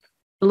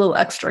a little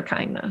extra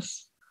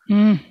kindness.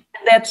 And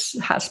that's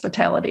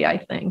hospitality, I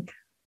think.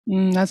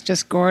 That's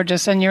just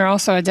gorgeous. And you're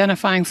also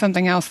identifying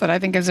something else that I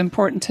think is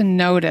important to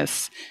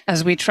notice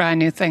as we try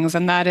new things.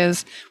 And that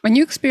is when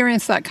you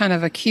experience that kind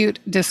of acute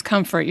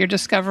discomfort, you're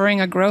discovering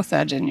a growth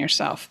edge in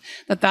yourself,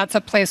 that's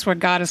a place where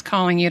God is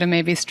calling you to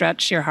maybe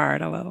stretch your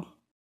heart a little.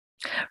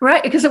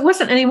 Right. Because it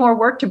wasn't any more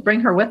work to bring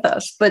her with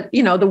us. But,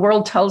 the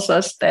world tells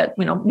us that,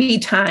 me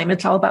time,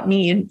 it's all about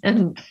me.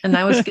 And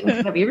I was getting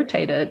kind of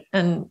irritated.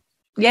 And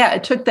yeah,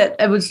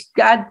 it was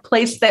God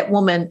placed that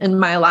woman in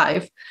my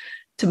life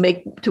to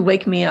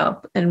wake me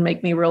up and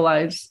make me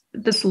realize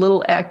this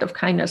little act of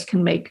kindness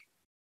can make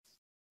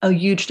a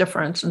huge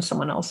difference in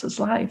someone else's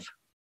life.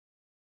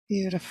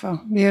 Beautiful,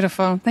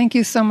 beautiful. Thank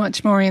you so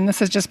much, Maureen. This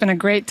has just been a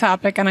great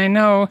topic, and I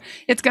know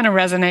it's going to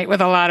resonate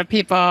with a lot of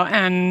people.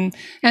 And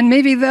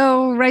maybe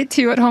they'll write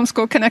to you at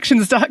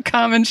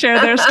homeschoolconnections.com and share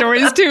their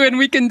stories too, and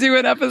we can do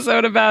an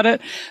episode about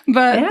it.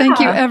 But Thank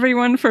you,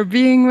 everyone, for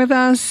being with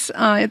us.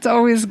 It's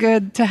always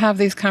good to have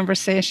these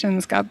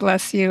conversations. God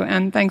bless you,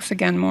 and thanks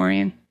again,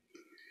 Maureen.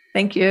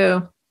 Thank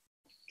you.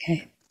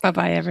 Okay,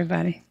 bye-bye,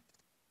 everybody.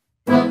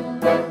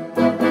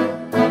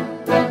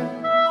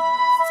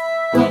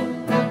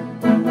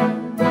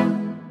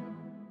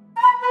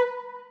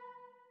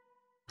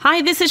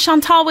 Hi, this is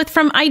Chantal with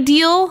From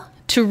Ideal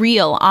to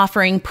Real,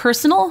 offering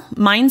personal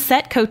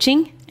mindset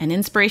coaching and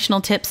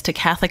inspirational tips to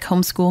Catholic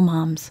homeschool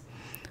moms.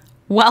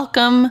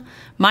 Welcome,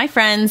 my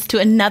friends, to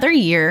another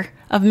year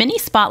of mini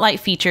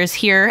spotlight features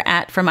here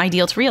at From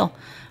Ideal to Real.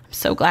 I'm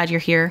so glad you're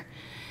here.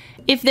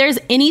 If there's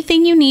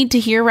anything you need to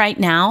hear right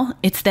now,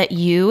 it's that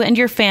you and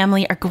your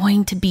family are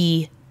going to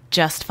be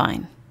just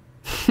fine.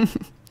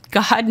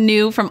 God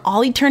knew from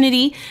all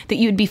eternity that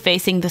you'd be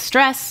facing the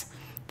stress,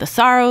 the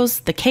sorrows,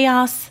 the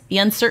chaos, the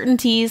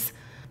uncertainties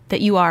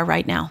that you are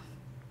right now.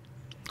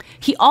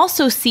 He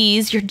also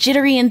sees your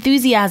jittery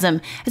enthusiasm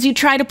as you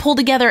try to pull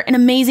together an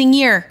amazing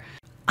year.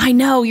 I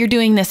know you're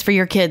doing this for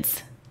your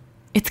kids.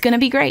 It's going to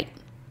be great.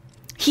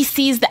 He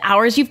sees the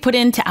hours you've put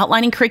into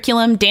outlining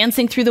curriculum,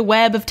 dancing through the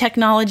web of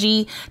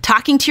technology,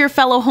 talking to your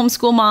fellow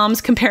homeschool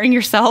moms, comparing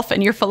yourself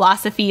and your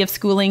philosophy of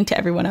schooling to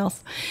everyone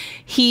else.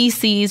 He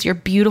sees your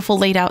beautiful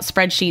laid out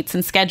spreadsheets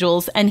and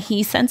schedules, and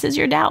he senses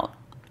your doubt.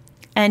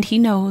 And he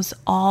knows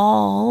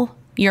all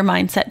your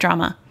mindset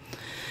drama.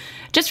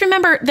 Just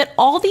remember that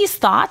all these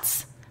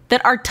thoughts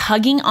that are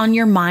tugging on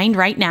your mind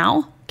right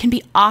now can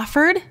be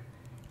offered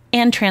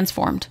and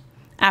transformed.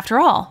 After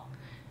all,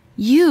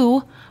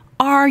 you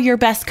are your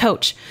best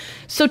coach.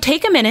 So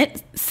take a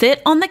minute,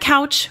 sit on the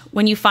couch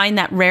when you find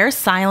that rare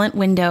silent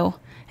window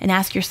and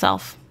ask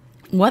yourself,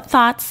 what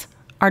thoughts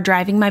are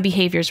driving my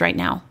behaviors right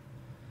now?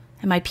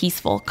 Am I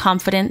peaceful,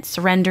 confident,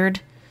 surrendered?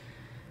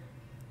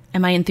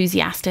 Am I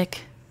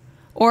enthusiastic?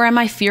 Or am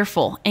I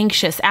fearful,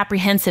 anxious,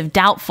 apprehensive,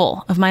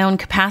 doubtful of my own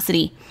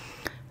capacity?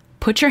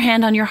 Put your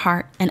hand on your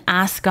heart and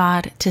ask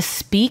God to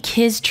speak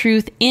His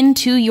truth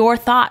into your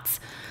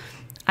thoughts.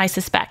 I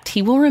suspect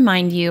He will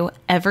remind you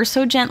ever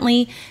so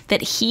gently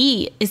that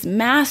He is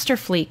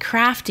masterfully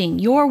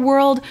crafting your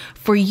world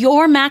for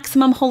your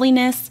maximum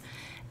holiness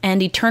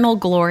and eternal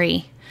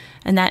glory.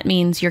 And that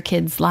means your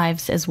kids'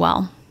 lives as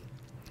well.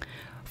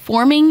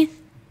 Forming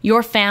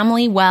your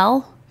family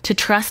well to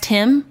trust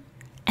Him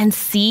and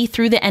see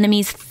through the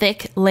enemy's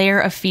thick layer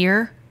of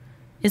fear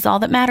is all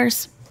that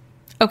matters.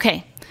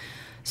 Okay,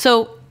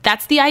 so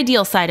that's the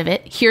ideal side of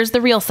it. Here's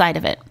the real side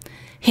of it.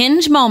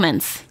 Hinge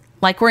moments,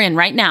 like we're in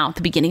right now at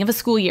the beginning of a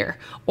school year,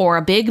 or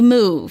a big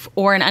move,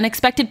 or an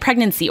unexpected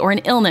pregnancy, or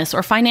an illness,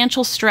 or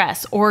financial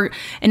stress, or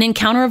an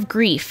encounter of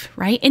grief,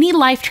 right? Any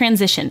life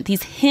transition,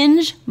 these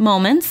hinge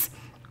moments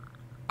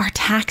are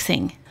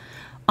taxing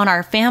on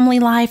our family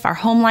life, our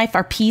home life,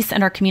 our peace,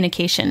 and our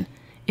communication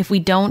if we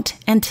don't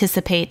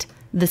anticipate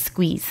the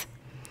squeeze.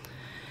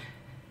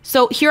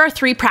 So here are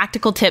 3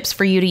 practical tips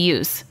for you to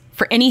use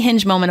for any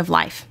hinge moment of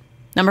life.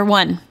 Number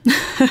 1,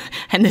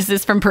 and this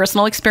is from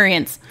personal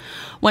experience,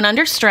 when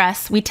under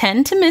stress, we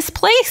tend to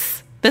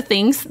misplace the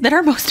things that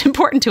are most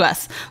important to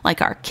us,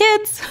 like our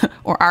kids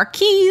or our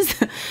keys.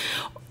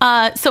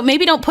 So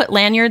maybe don't put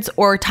lanyards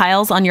or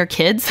tiles on your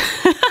kids,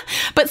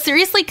 but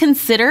seriously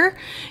consider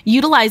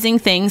utilizing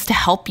things to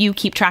help you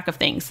keep track of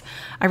things.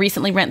 I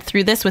recently went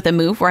through this with a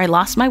move where I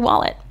lost my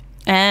wallet.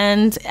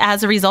 And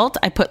as a result,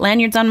 I put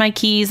lanyards on my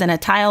keys and a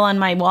tile on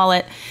my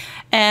wallet.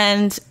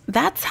 And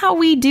that's how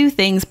we do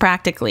things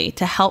practically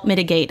to help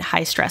mitigate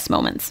high stress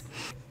moments.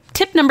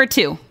 Tip number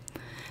 2,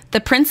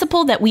 the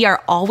principle that we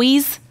are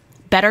always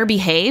better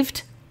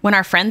behaved when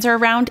our friends are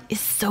around is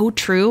so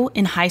true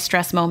in high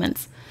stress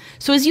moments.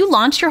 So as you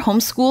launch your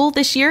homeschool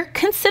this year,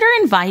 consider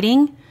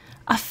inviting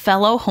a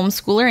fellow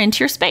homeschooler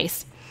into your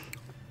space.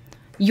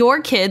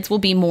 Your kids will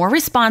be more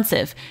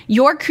responsive.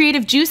 Your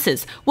creative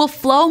juices will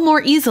flow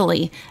more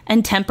easily,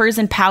 and tempers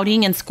and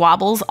pouting and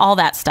squabbles, all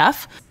that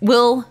stuff,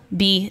 will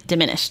be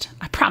diminished.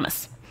 I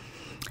promise.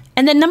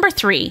 And then number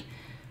 3,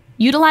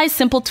 utilize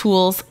simple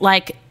tools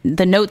like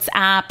the Notes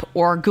app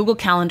or Google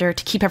Calendar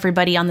to keep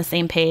everybody on the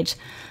same page.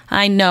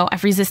 I know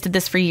I've resisted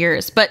this for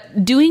years,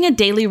 but doing a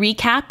daily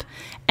recap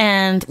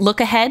and look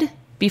ahead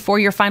before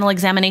your final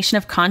examination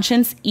of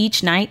conscience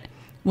each night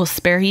will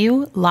spare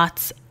you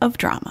lots of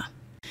drama.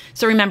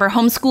 So remember,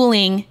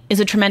 homeschooling is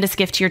a tremendous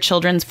gift to your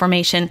children's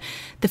formation,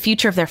 the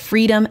future of their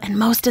freedom, and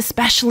most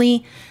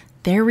especially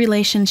their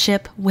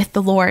relationship with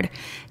the Lord.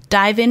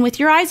 Dive in with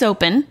your eyes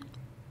open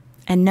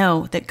and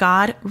know that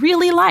God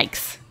really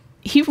likes,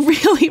 He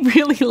really,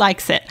 really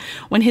likes it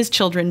when His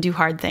children do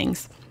hard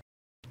things.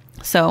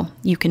 So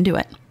you can do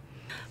it.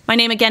 My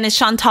name again is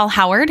Chantal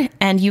Howard,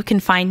 and you can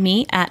find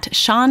me at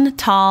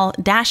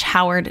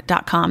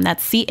chantal-howard.com.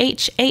 That's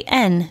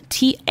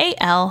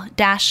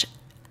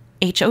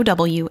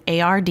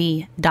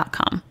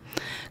CHANTAL-HOWARD.com.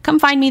 Come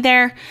find me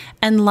there,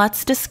 and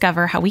let's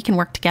discover how we can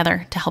work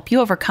together to help you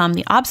overcome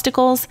the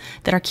obstacles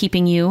that are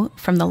keeping you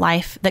from the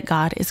life that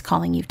God is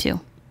calling you to.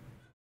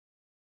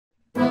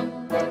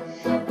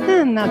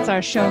 And that's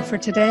our show for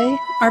today.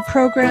 Our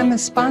program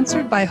is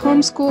sponsored by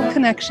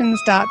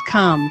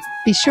homeschoolconnections.com.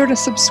 Be sure to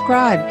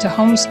subscribe to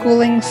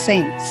Homeschooling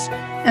Saints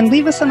and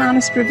leave us an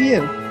honest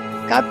review.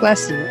 God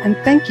bless you, and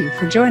thank you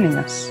for joining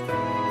us.